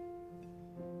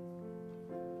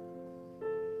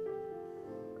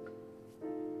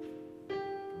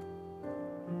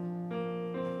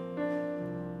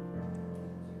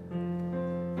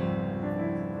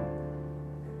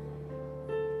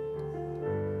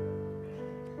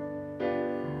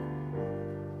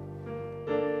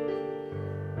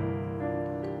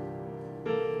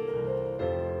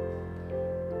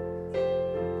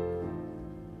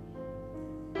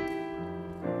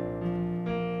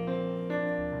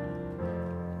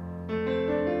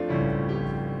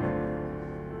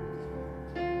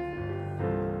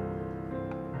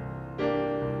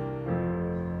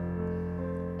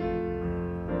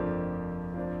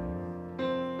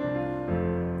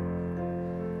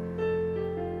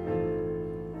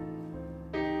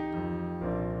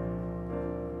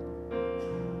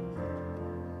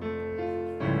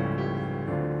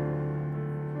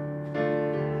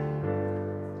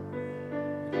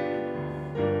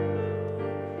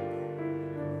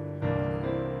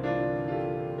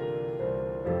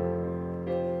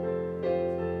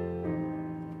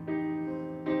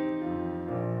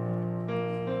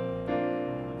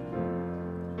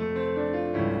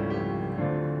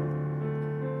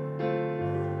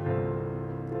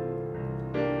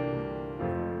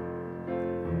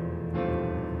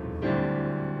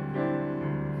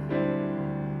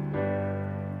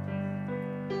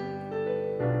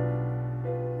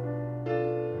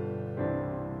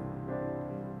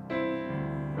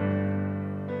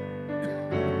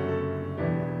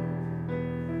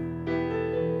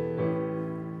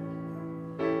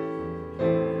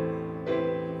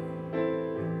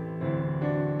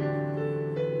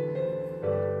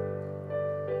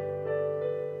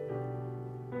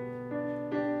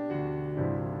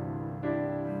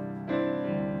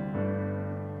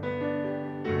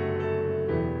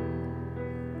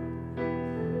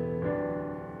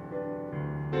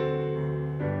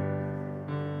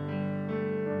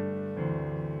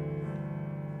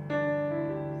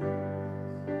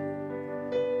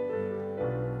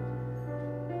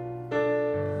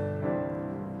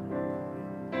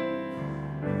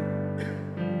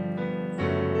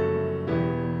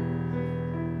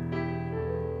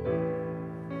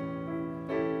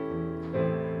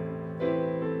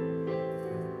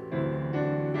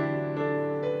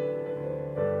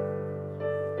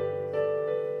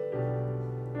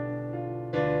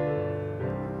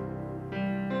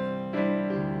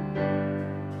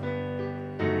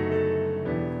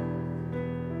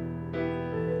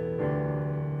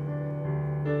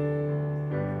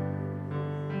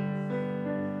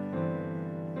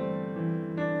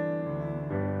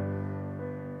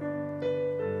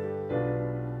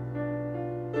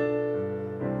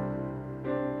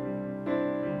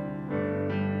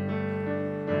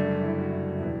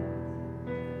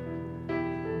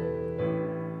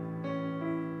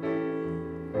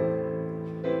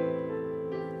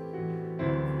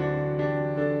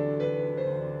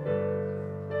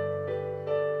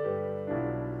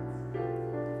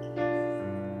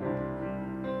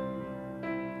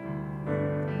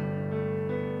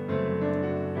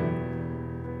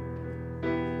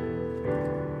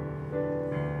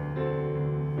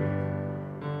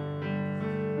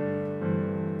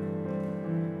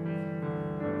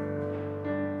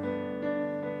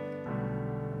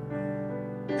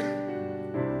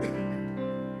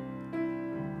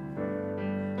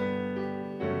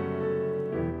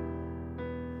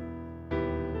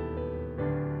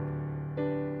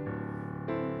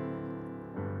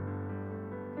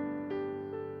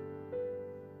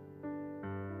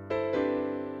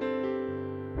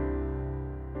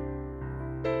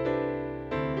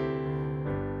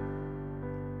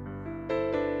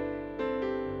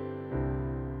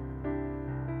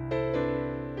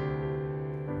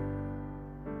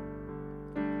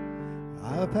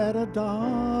 I've had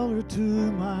 $1 to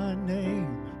my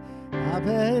name. I've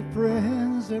had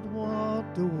friends that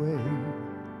walked away.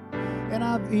 And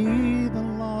I've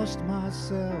even lost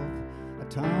myself a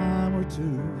time or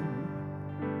two.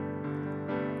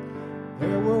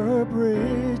 There were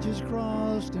bridges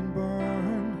crossed and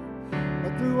burned,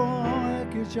 but through all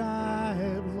wreckage I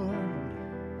have learned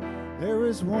there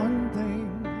is one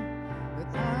thing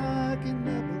that I can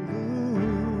never lose.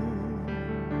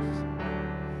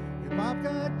 If I've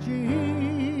got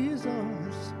Jesus,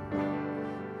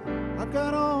 I've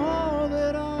got all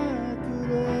that I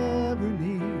could ever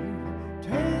need.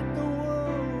 Take the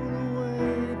world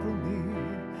away from me,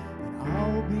 and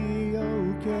I'll be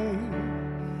okay.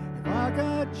 If I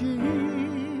got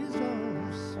Jesus,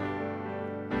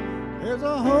 there's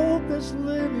a hope that's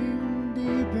living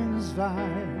deep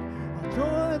inside, a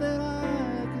joy that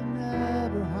I can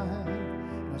never hide,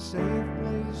 and a safe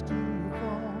place to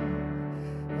fall.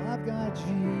 I've got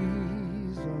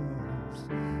Jesus,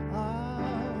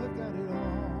 I've got it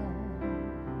all.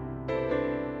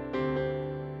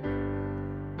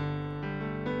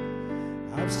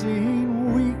 I've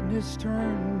seen weakness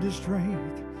turn to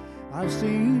strength. I've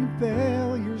seen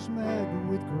failures met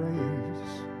with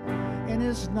grace. And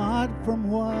it's not from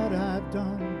what I've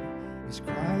done, it's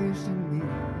Christ in me.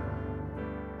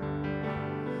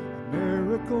 A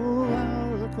miracle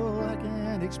I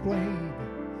can't explain.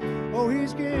 Oh,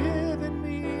 he's given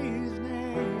me his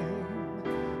name.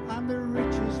 I'm the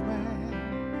richest man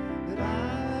that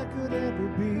I could ever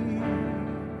be.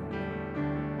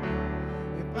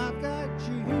 If I've got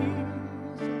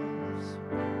Jesus,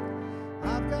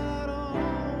 I've got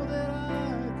all that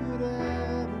I could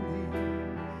ever need.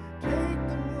 Take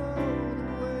the world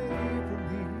away from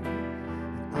me,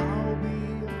 and I'll be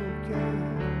okay.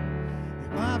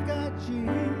 If I've got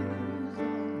Jesus,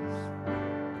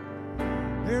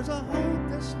 there's a hope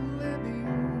that's living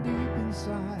deep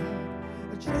inside,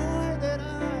 a joy that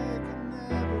I can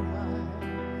never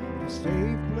hide, a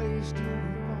safe place to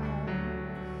fall.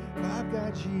 If I've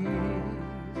got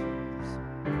Jesus,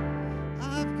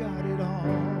 I've got it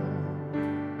all.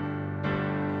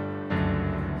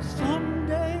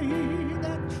 Someday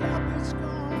that trumpet's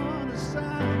gonna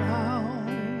sound,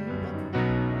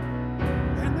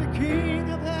 and the King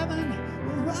of Heaven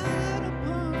will ride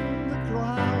upon the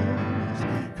clouds,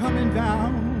 coming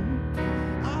down.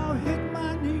 I'll hit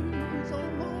my knees, oh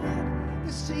Lord,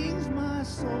 this sings my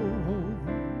soul.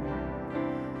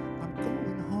 I'm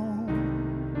going home.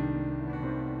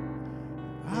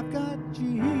 I've got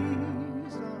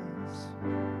Jesus,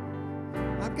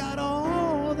 I've got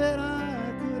all that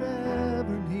I could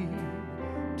ever need.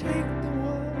 Take the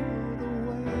world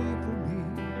away from me,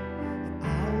 and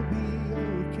I'll be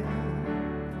okay.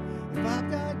 If I've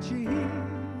got Jesus,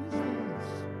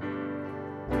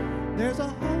 there's a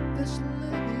hope that's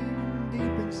living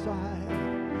deep inside,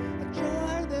 a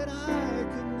joy that I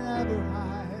could never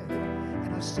hide,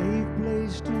 and a safe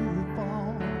place to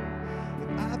fall. If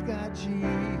I've got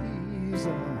Jesus,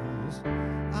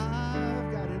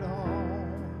 I've got it all.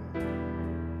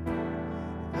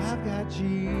 If I've got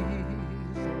Jesus,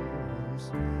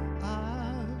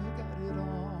 I've got it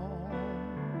all.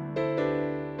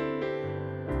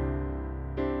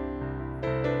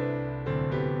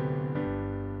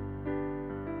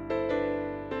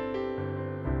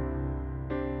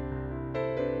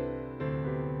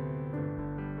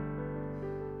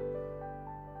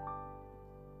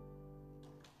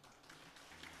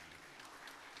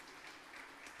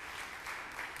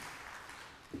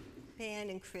 Ben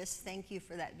and Chris, thank you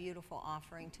for that beautiful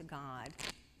offering to God.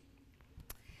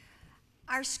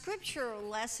 Our scripture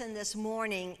lesson this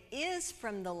morning is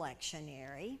from the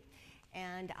lectionary,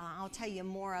 and I'll tell you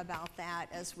more about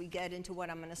that as we get into what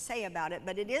I'm going to say about it,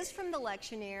 but it is from the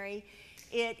lectionary.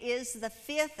 It is the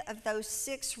fifth of those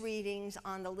 6 readings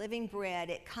on the living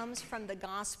bread. It comes from the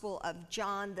Gospel of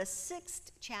John, the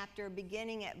 6th chapter,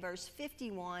 beginning at verse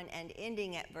 51 and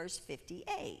ending at verse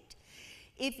 58.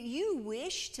 If you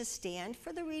wish to stand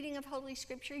for the reading of Holy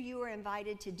Scripture, you are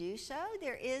invited to do so.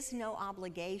 There is no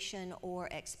obligation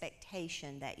or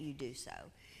expectation that you do so.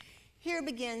 Here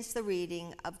begins the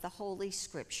reading of the Holy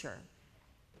Scripture.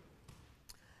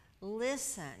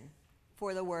 Listen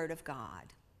for the Word of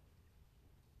God.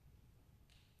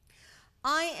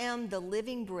 I am the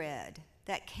living bread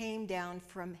that came down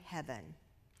from heaven.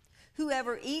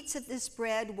 Whoever eats of this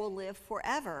bread will live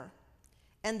forever.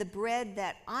 And the bread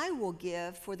that I will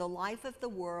give for the life of the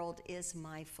world is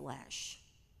my flesh.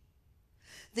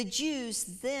 The Jews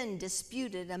then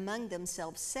disputed among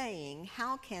themselves, saying,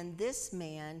 how can this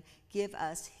man give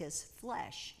us his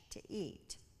flesh to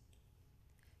eat?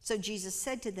 So Jesus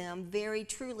said to them, "Very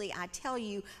truly I tell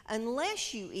you,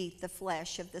 unless you eat the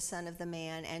flesh of the Son of the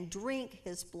Man and drink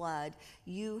his blood,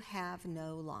 you have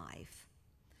no life.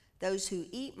 Those who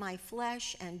eat my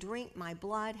flesh and drink my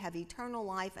blood have eternal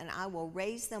life, and I will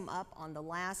raise them up on the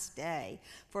last day.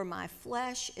 For my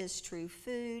flesh is true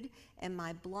food, and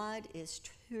my blood is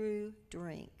true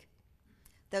drink.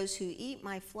 Those who eat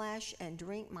my flesh and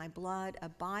drink my blood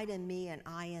abide in me, and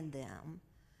I in them.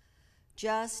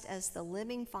 Just as the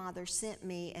living Father sent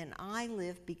me, and I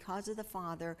live because of the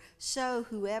Father, so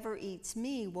whoever eats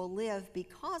me will live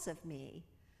because of me.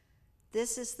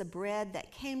 This is the bread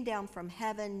that came down from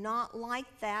heaven, not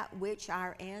like that which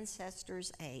our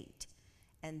ancestors ate,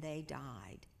 and they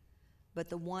died. But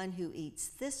the one who eats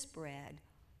this bread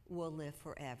will live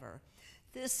forever."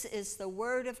 This is the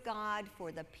word of God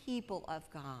for the people of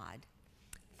God.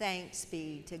 Thanks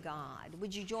be to God.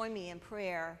 Would you join me in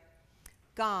prayer?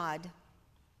 God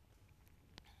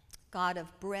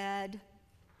of bread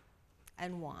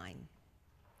and wine,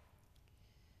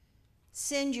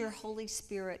 send your Holy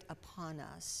Spirit upon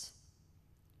us.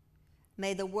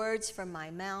 May the words from my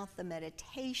mouth, the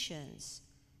meditations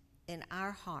in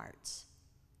our hearts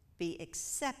be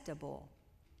acceptable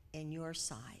in your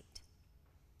sight.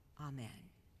 Amen.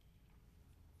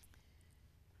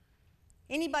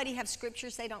 Anybody have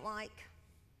scriptures they don't like?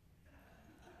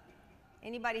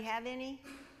 Anybody have any?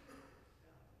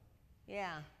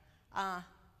 Yeah.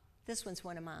 This one's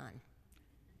one of mine.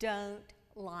 Don't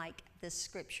like this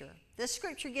scripture. This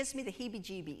scripture gives me the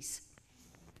heebie-jeebies.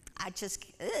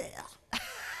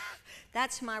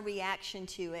 That's my reaction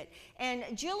to it. And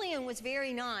Jillian was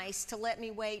very nice to let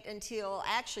me wait until,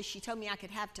 actually she told me I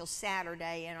could have till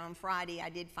Saturday, and on Friday I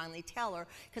did finally tell her,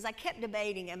 because I kept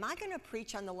debating, am I going to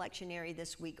preach on the lectionary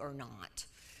this week or not?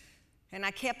 And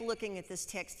I kept looking at this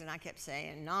text and I kept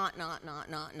saying, not.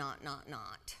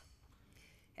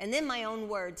 And then my own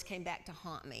words came back to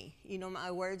haunt me. You know what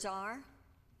my words are?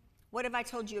 What have I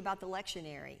told you about the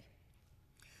lectionary?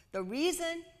 The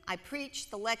reason I preach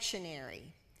the lectionary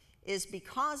is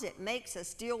because it makes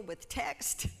us deal with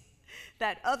text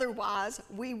that otherwise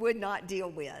we would not deal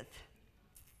with.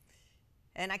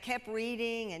 And I kept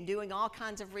reading and doing all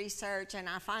kinds of research, and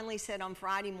I finally said on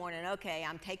Friday morning, okay,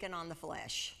 I'm taking on the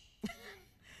flesh.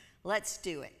 Let's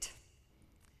do it.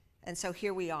 And so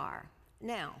here we are.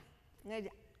 Now,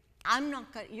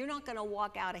 you're not going to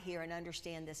walk out of here and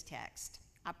understand this text.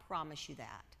 I promise you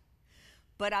that.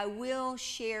 But I will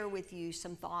share with you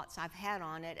some thoughts I've had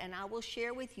on it, and I will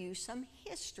share with you some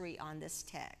history on this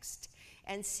text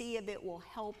and see if it will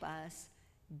help us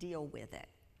deal with it.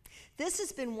 This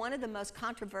has been one of the most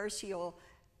controversial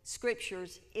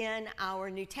scriptures in our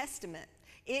New Testament.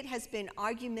 It has been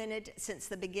argumented since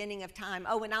the beginning of time.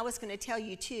 Oh, and I was going to tell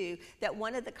you, too, that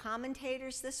one of the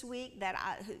commentators this week, that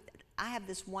I have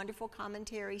this wonderful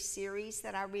commentary series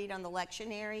that I read on the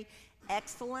lectionary,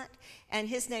 excellent, and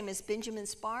his name is Benjamin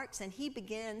Sparks, and he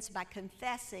begins by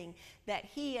confessing that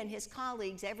he and his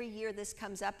colleagues, every year this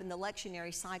comes up in the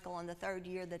lectionary cycle, on the third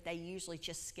year that they usually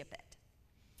just skip it.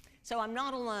 So I'm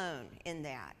not alone in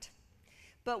that.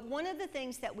 But one of the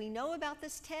things that we know about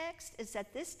this text is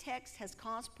that this text has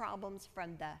caused problems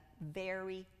from the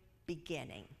very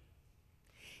beginning.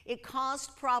 It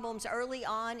caused problems early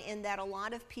on in that a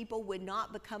lot of people would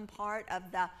not become part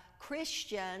of the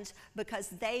Christians because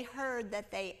they heard that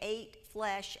they ate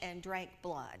flesh and drank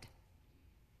blood.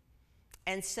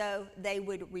 And so they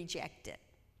would reject it.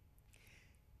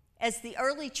 As the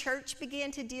early church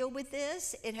began to deal with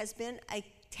this, it has been a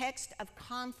text of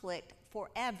conflict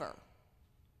forever.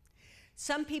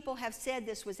 Some people have said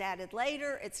this was added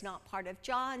later, it's not part of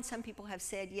John. Some people have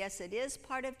said, yes, it is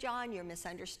part of John, you're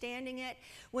misunderstanding it.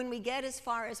 When we get as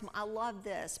far as, I love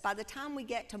this, by the time we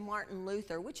get to Martin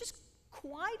Luther, which is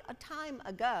quite a time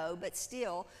ago, but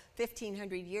still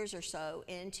 1,500 years or so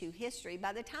into history,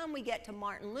 by the time we get to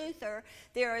Martin Luther,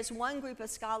 there is one group of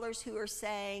scholars who are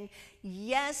saying,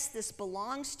 yes, this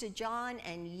belongs to John,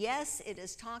 and yes, it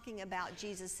is talking about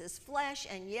Jesus' flesh,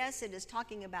 and yes, it is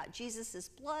talking about Jesus'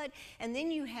 blood. And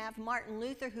then you have Martin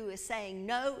Luther who is saying,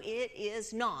 no, it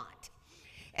is not.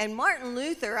 And Martin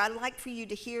Luther, I'd like for you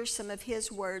to hear some of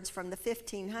his words from the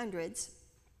 1500s,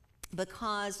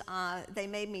 because they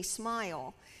made me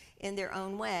smile in their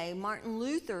own way. Martin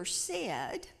Luther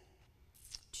said,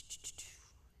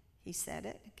 he said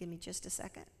it, give me just a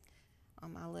second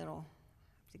on my little,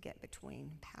 to get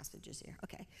between passages here.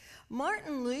 Okay.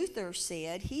 Martin Luther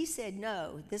said, he said,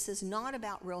 no, this is not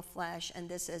about real flesh and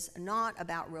this is not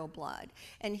about real blood.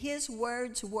 And his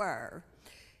words were,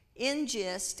 In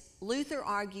gist, Luther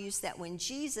argues that when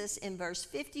Jesus in verse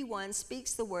 51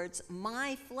 speaks the words,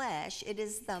 my flesh, it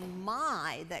is the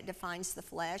my that defines the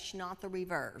flesh, not the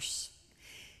reverse.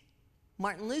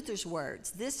 Martin Luther's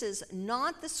words, this is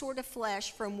not the sort of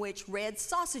flesh from which red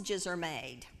sausages are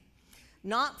made,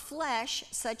 not flesh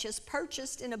such as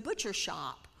purchased in a butcher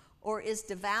shop or is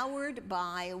devoured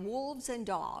by wolves and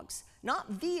dogs,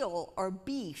 not veal or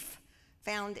beef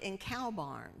found in cow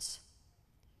barns.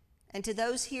 And to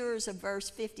those hearers of verse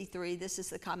 53, this is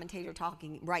the commentator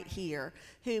talking right here,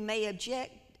 who may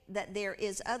object that there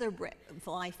is other bread of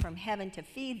life from heaven to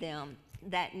feed them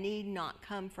that need not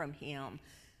come from him,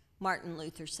 Martin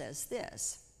Luther says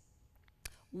this: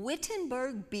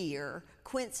 Wittenberg beer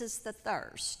quenches the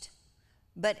thirst,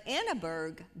 but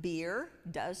Annaberg beer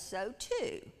does so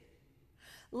too.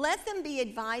 Let them be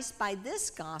advised by this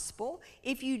gospel,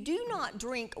 if you do not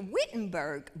drink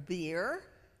Wittenberg beer,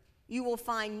 you will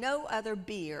find no other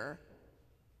beer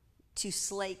to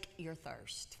slake your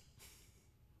thirst.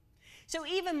 So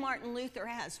even Martin Luther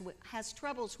has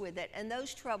troubles with it, and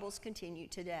those troubles continue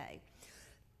today.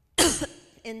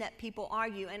 In that people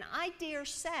argue, and I dare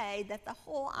say that the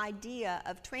whole idea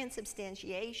of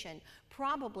transubstantiation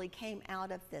probably came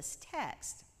out of this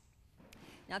text.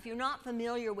 Now, if you're not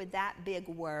familiar with that big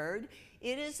word,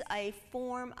 it is a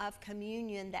form of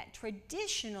communion that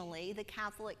traditionally the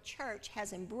Catholic Church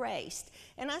has embraced.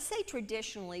 And I say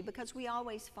traditionally because we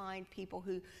always find people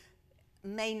who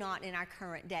may not in our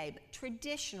current day, but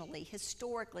traditionally,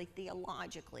 historically,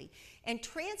 theologically. And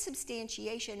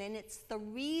transubstantiation, and it's the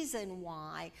reason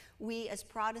why we as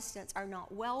Protestants are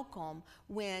not welcome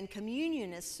when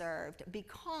communion is served,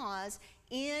 because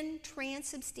in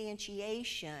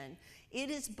transubstantiation,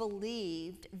 it is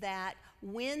believed that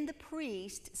when the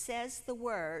priest says the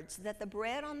words, that the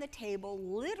bread on the table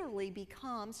literally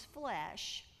becomes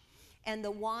flesh, and the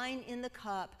wine in the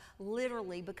cup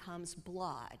literally becomes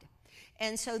blood.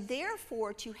 And so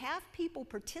therefore, to have people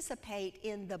participate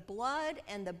in the blood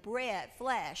and the bread,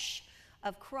 flesh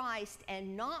of Christ,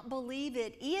 and not believe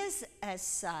it is as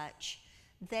such,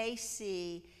 they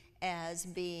see as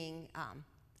being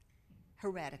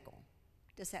heretical.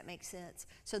 Does that make sense?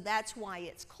 So that's why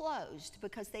it's closed,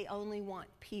 because they only want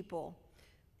people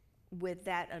with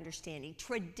that understanding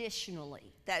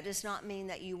traditionally. That does not mean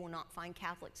that you will not find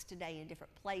Catholics today in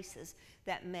different places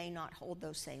that may not hold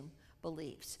those same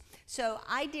beliefs. So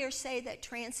I dare say that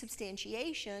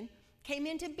transubstantiation came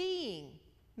into being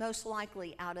most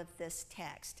likely out of this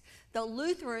text. The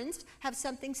Lutherans have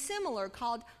something similar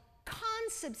called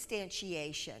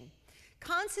consubstantiation.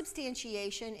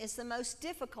 Consubstantiation is the most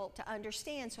difficult to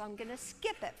understand, so I'm going to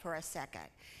skip it for a second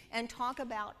and talk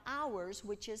about ours,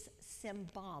 which is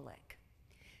symbolic.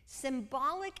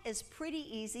 Symbolic is pretty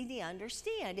easy to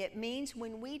understand. It means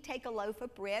when we take a loaf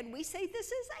of bread, we say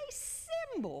this is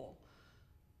a symbol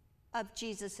of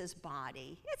Jesus'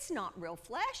 body. It's not real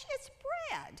flesh, it's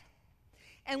bread.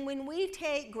 And when we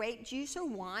take grape juice or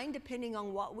wine, depending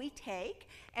on what we take,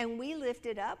 and we lift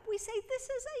it up, we say this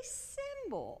is a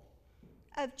symbol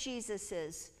of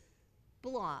Jesus'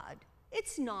 blood.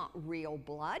 It's not real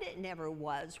blood. It never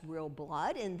was real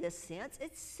blood in this sense.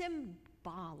 It's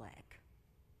symbolic.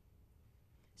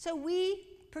 So we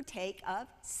partake of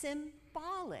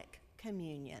symbolic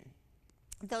communion.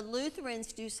 The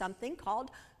Lutherans do something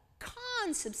called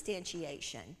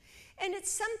consubstantiation. And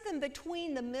it's something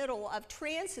between the middle of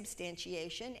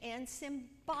transubstantiation and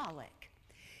symbolic.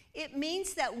 It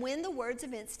means that when the words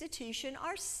of institution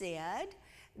are said,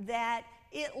 that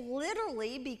it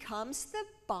literally becomes the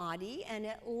body and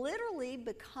it literally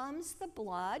becomes the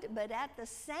blood, but at the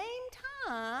same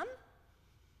time,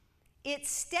 it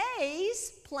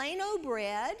stays plain old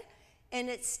bread and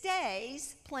it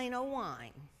stays plain old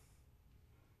wine.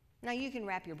 Now you can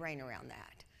wrap your brain around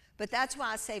that, but that's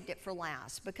why I saved it for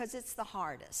last, because it's the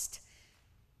hardest.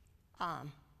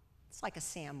 It's like a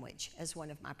sandwich, as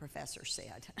one of my professors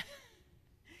said.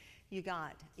 You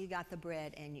got the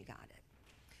bread and you got it.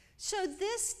 So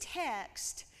this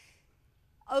text,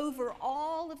 over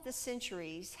all of the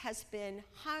centuries, has been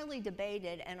highly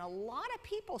debated, and a lot of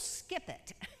people skip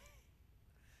it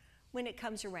when it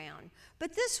comes around.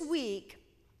 But this week,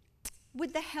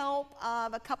 with the help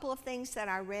of a couple of things that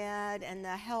I read and the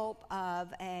help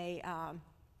of a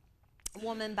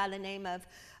woman by the name of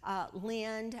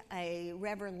Lind, a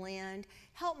Reverend Lind,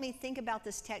 helped me think about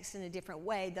this text in a different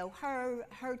way, though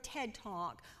her TED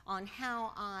Talk on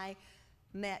how I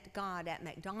met God at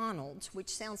McDonald's, which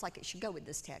sounds like it should go with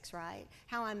this text, right?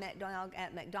 How I met God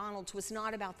at McDonald's was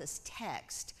not about this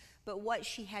text, but what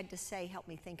she had to say helped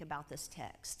me think about this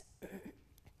text.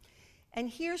 And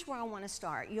here's where I want to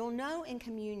start. You'll know in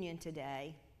communion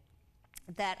today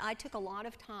that I took a lot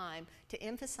of time to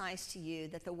emphasize to you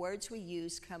that the words we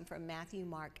use come from Matthew,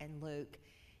 Mark, and Luke,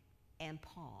 and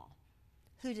Paul.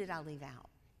 Who did I leave out?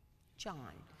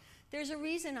 John. There's a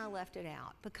reason I left it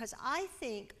out, because I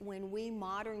think when we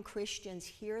modern Christians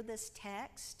hear this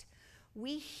text,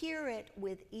 we hear it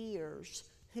with ears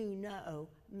who know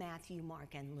Matthew,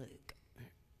 Mark, and Luke.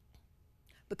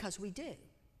 Because we do.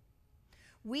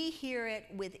 We hear it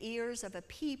with ears of a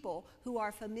people who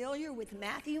are familiar with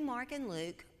Matthew, Mark, and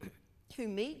Luke, who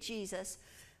meet Jesus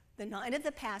the night of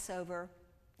the Passover,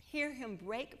 hear him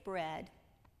break bread,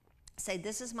 say,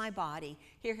 "This is my body,"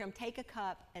 hear him take a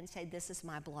cup and say, "This is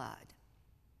my blood."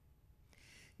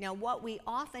 Now, what we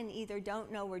often either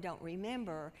don't know or don't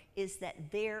remember is that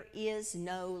there is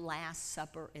no Last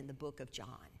Supper in the book of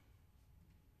John.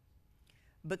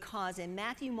 Because in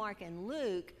Matthew, Mark, and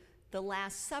Luke, the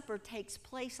Last Supper takes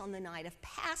place on the night of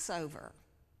Passover.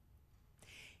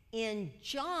 In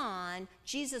John,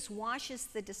 Jesus washes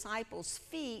the disciples'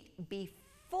 feet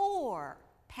before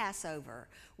Passover.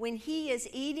 When he is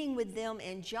eating with them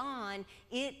in John,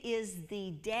 it is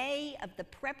the day of the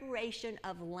preparation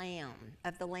of the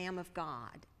Lamb of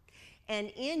God. And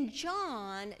in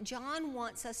John, John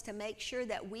wants us to make sure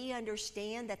that we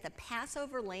understand that the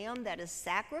Passover lamb that is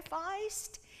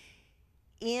sacrificed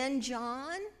in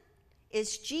John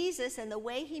is Jesus, and the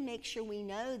way he makes sure we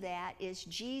know that is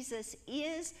Jesus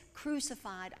is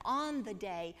crucified on the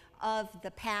day of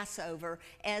the Passover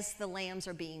as the lambs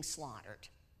are being slaughtered.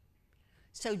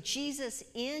 So Jesus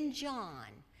in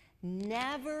John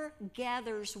never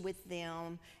gathers with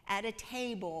them at a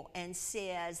table and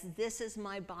says, "This is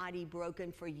my body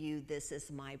broken for you, this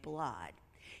is my blood."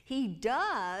 He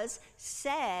does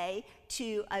say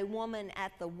to a woman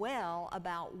at the well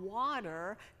about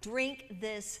water, "Drink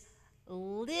this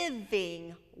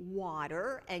living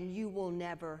water and you will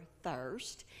never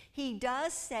thirst." He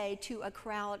does say to a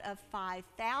crowd of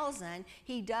 5,000,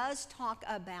 he does talk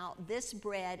about this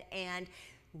bread, and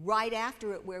right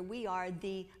after it where we are,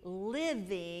 the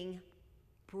living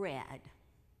bread.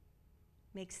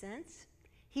 Make sense?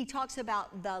 He talks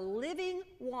about the living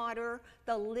water,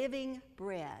 the living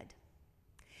bread.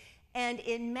 And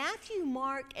in Matthew,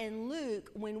 Mark, and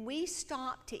Luke, when we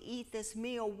stop to eat this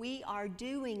meal, we are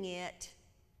doing it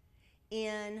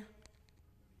in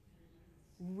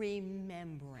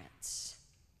remembrance.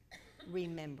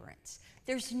 Remembrance.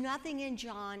 There's nothing in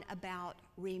John about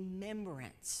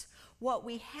remembrance. What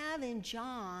we have in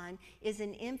John is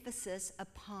an emphasis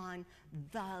upon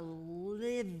the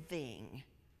living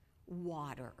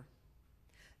water,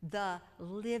 the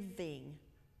living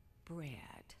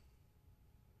bread.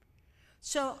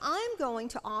 So I'm going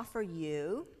to offer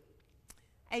you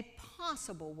a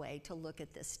possible way to look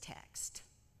at this text.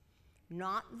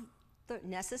 Not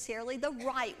necessarily the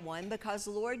right one, because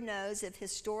Lord knows if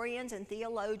historians and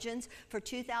theologians for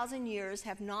 2,000 years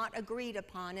have not agreed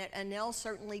upon it, Anel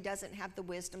certainly doesn't have the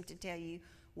wisdom to tell you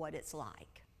what it's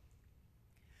like.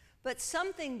 But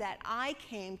something that I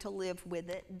came to live with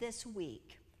it this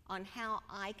week on how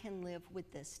I can live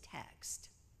with this text.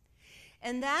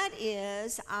 And that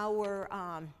is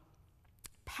our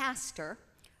pastor,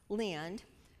 Lynn,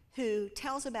 who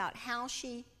tells about how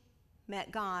she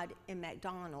met God in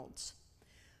McDonald's,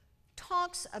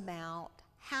 talks about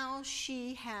how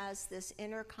she has this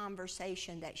inner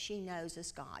conversation that she knows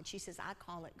is God. She says, "I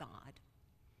call it God."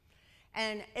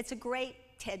 And it's a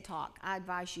great TED Talk. I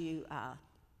advise you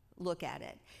look at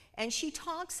it. And she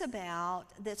talks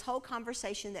about this whole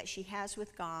conversation that she has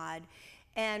with God.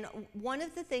 And one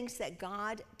of the things that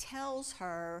God tells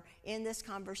her in this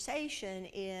conversation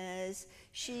is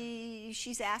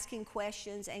she's asking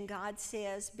questions, and God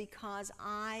says, "Because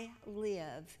I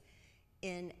live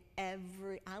in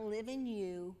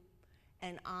you,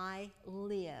 and I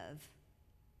live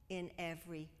in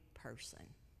every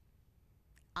person."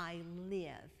 I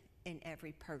live in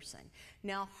every person.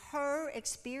 Now, her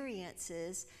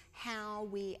experiences how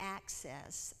we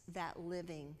access that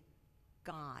living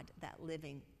God, that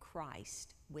living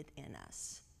Christ within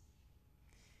us.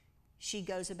 She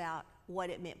goes about what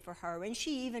it meant for her, and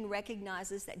she even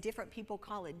recognizes that different people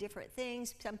call it different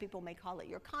things. Some people may call it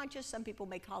your conscience, some people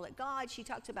may call it God. She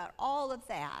talks about all of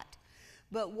that.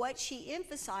 But what she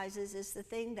emphasizes is the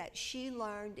thing that she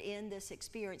learned in this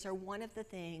experience, or one of the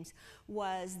things,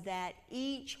 was that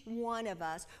each one of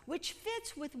us, which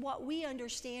fits with what we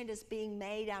understand as being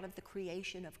made out of the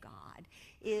creation of God,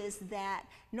 is that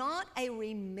not a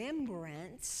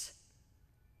remembrance,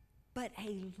 but a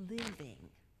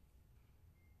living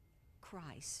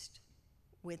Christ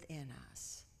within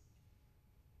us.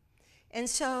 And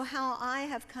so how I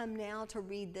have come now to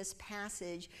read this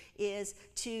passage is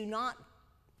to not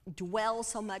dwell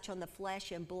so much on the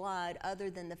flesh and blood other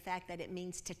than the fact that it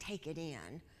means to take it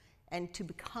in and to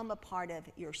become a part of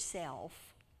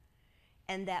yourself,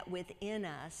 and that within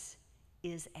us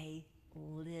is a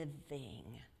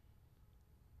living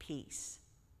piece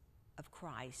of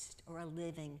Christ, or a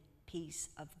living piece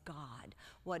of God,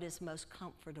 what is most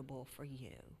comfortable for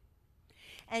you.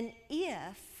 And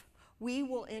if we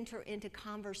will enter into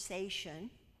conversation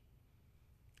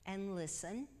and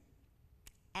listen,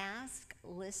 ask,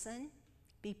 listen,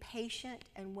 be patient,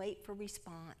 and wait for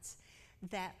response,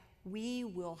 that we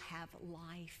will have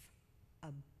life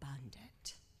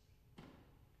abundant.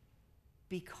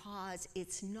 Because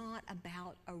it's not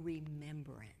about a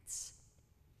remembrance.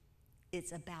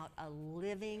 It's about a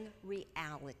living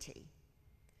reality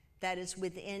that is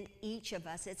within each of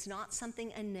us. It's not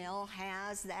something Annelle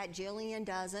has that Jillian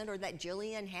doesn't, or that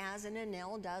Jillian has and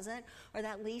Annelle doesn't, or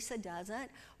that Lisa doesn't,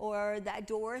 or that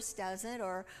Doris doesn't,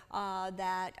 or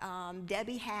that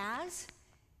Debbie has.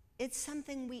 It's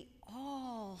something we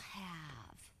all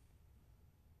have.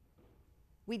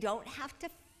 We don't have to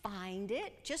find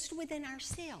it just within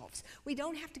ourselves. We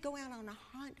don't have to go out on a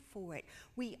hunt for it.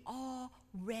 We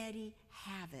already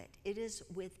have it. It is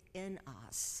within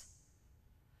us.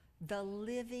 The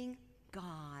living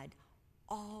God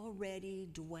already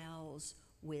dwells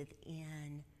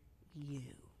within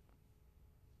you.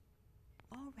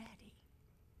 Already.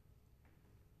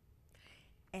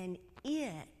 And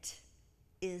it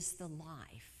is the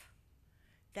life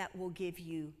that will give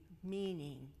you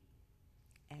meaning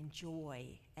and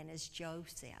joy. And as Joe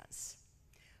says,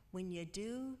 when you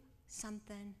do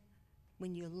something,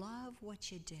 when you love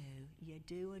what you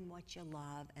do in what you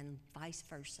love, and vice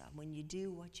versa, when you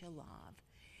do what you love.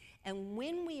 And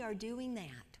when we are doing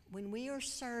that, when we are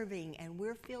serving and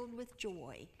we're filled with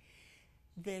joy,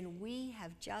 then we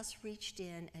have just reached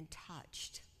in and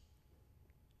touched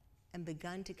and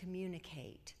begun to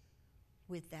communicate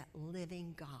with that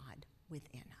living God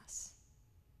within us.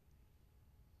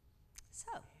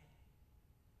 So,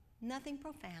 nothing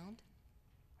profound.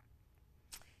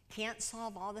 Can't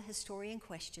solve all the historian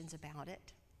questions about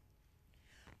it.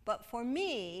 But for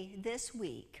me, this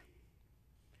week,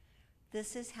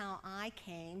 this is how I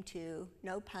came to,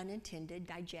 no pun intended,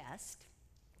 digest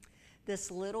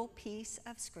this little piece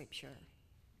of Scripture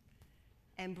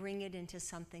and bring it into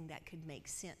something that could make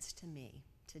sense to me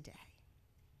today.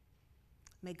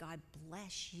 May God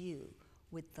bless you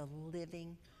with the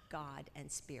living God and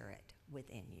Spirit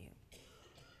within you.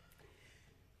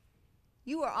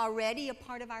 You are already a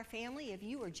part of our family if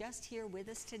you are just here with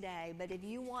us today. But if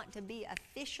you want to be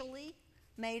officially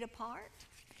made a part,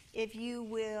 if you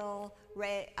will,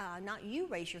 not you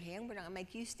raise your hand, we're not going to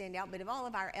make you stand out, but if all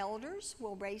of our elders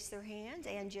will raise their hands,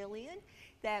 and Jillian,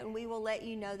 that we will let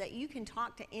you know that you can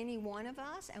talk to any one of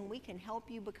us and we can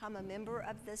help you become a member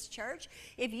of this church.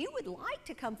 If you would like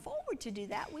to come forward to do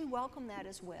that, we welcome that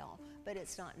as well, but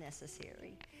it's not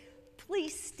necessary.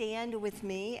 Please stand with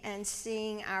me and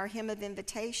sing our hymn of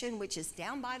invitation, which is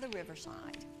Down by the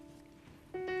Riverside.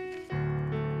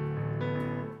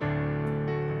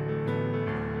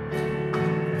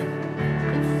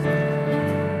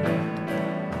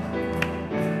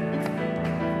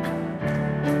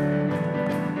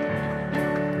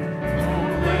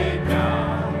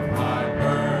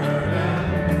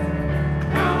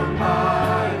 Down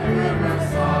by the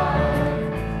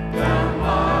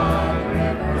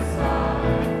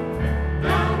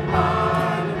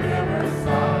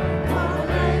riverside,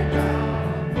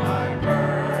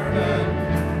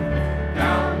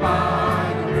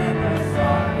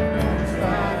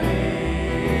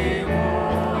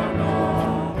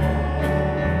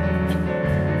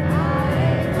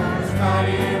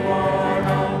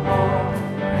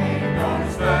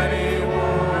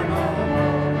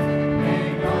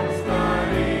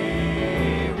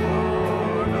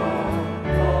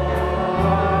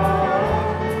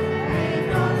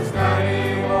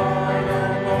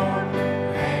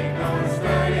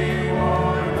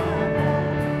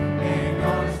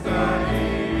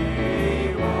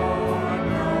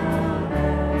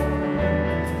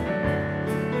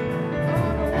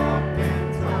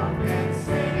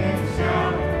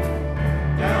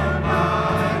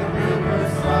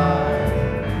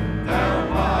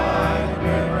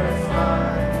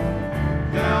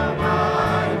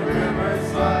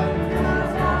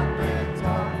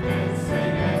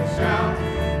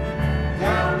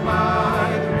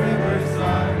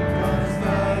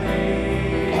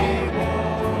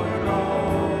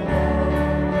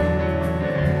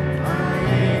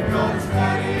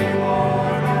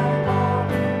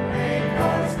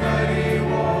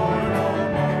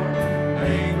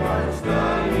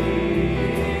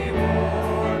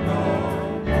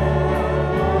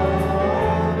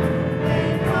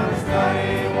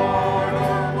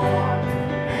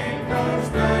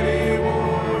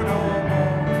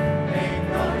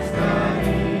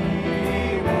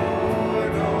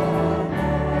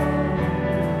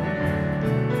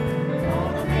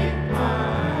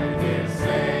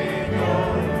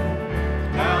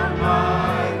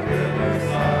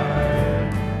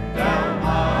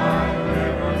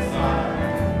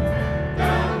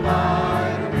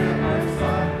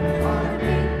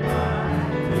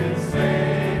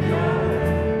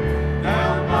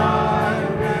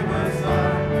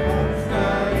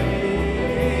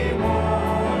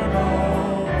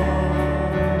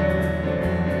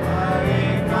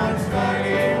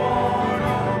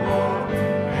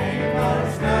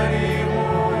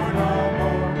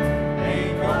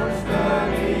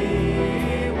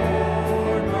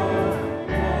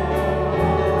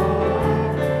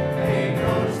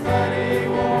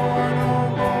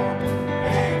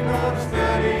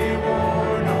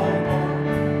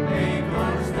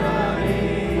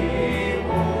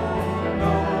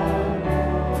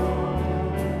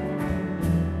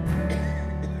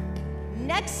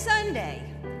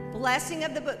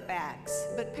 blessing of the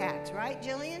book packs, right,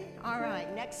 Jillian? All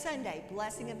right, next Sunday,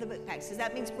 blessing of the book packs. Does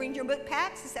that mean bring your book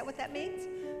packs? Is that what that means?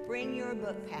 Bring your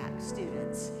book packs,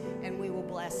 students, and we will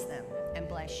bless them and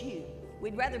bless you.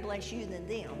 We'd rather bless you than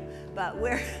them, but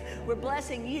we're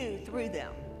blessing you through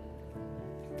them.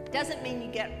 Doesn't mean you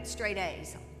get straight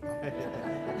A's.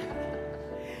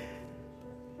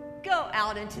 Go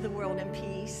out into the world in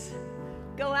peace.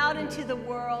 Go out into the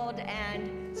world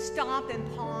and stop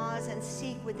and pause and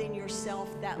seek within yourself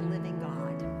that living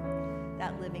God,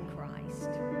 that living Christ.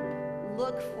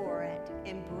 Look for it,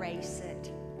 embrace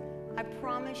it. I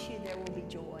promise you there will be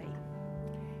joy.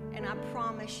 And I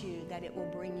promise you that it will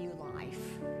bring you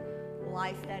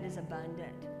life that is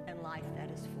abundant and life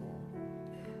that is full.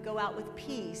 Go out with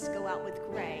peace, go out with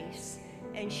grace,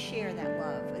 and share that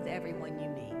love with everyone you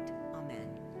meet. Amen.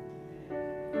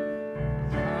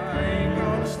 I ain't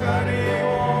gonna study